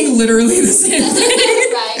is thinking literally the same thing.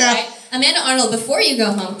 Right. Amanda Arnold, before you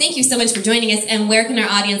go home, thank you so much for joining us. And where can our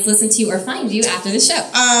audience listen to or find you after the show?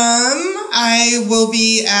 I will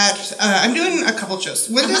be at. I'm doing a couple shows.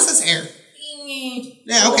 When does this air?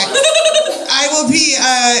 Yeah, okay. I will be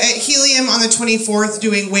at Helium on the 24th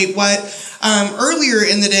doing Wait What. Earlier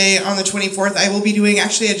in the day on the 24th, I will be doing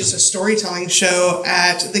actually just a storytelling show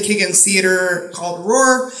at the Kickstand Theater called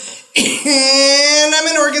Roar. And I'm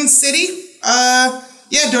in Oregon City.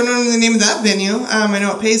 Yeah, don't know the name of that venue. I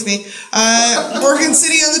know it pays me. Oregon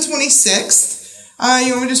City on the 26th.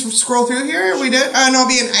 You want me to just scroll through here? We did? No, I'll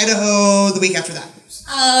be in Idaho the week after that.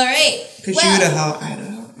 All right. Because Idaho.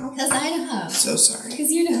 Because Idaho. So sorry.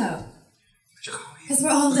 Because Idaho. Because we're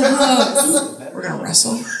all the hoes. We're going to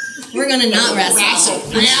wrestle. We're going to not wrestle. On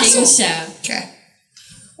the show. Okay.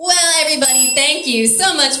 Well, everybody, thank you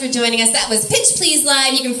so much for joining us. That was Pitch Please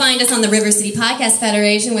Live. You can find us on the River City Podcast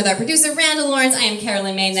Federation with our producer, Randall Lawrence. I am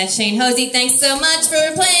Carolyn Main. That's Shane Hosey. Thanks so much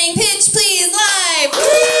for playing Pitch Please Live.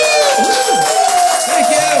 Thank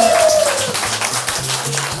you.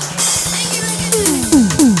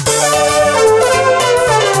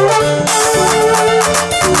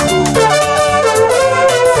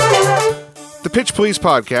 The Pitch Please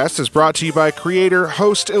podcast is brought to you by creator,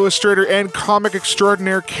 host, illustrator, and comic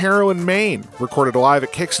extraordinaire Carolyn Main. Recorded live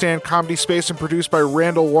at Kickstand Comedy Space and produced by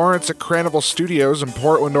Randall Lawrence at Carnival Studios in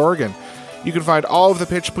Portland, Oregon. You can find all of the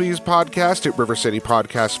Pitch Please podcast at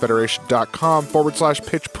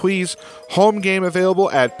rivercitypodcastfederation.com/Pitch Please. Home game available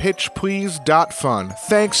at pitchplease.fun.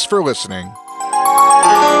 Thanks for listening.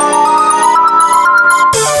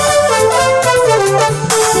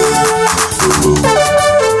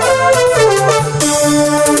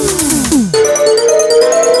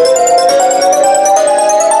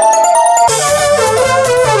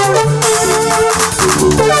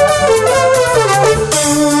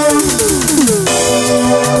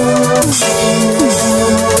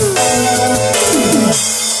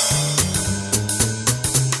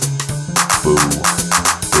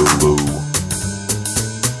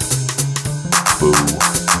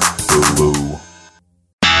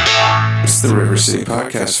 It's the River City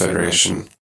Podcast Federation.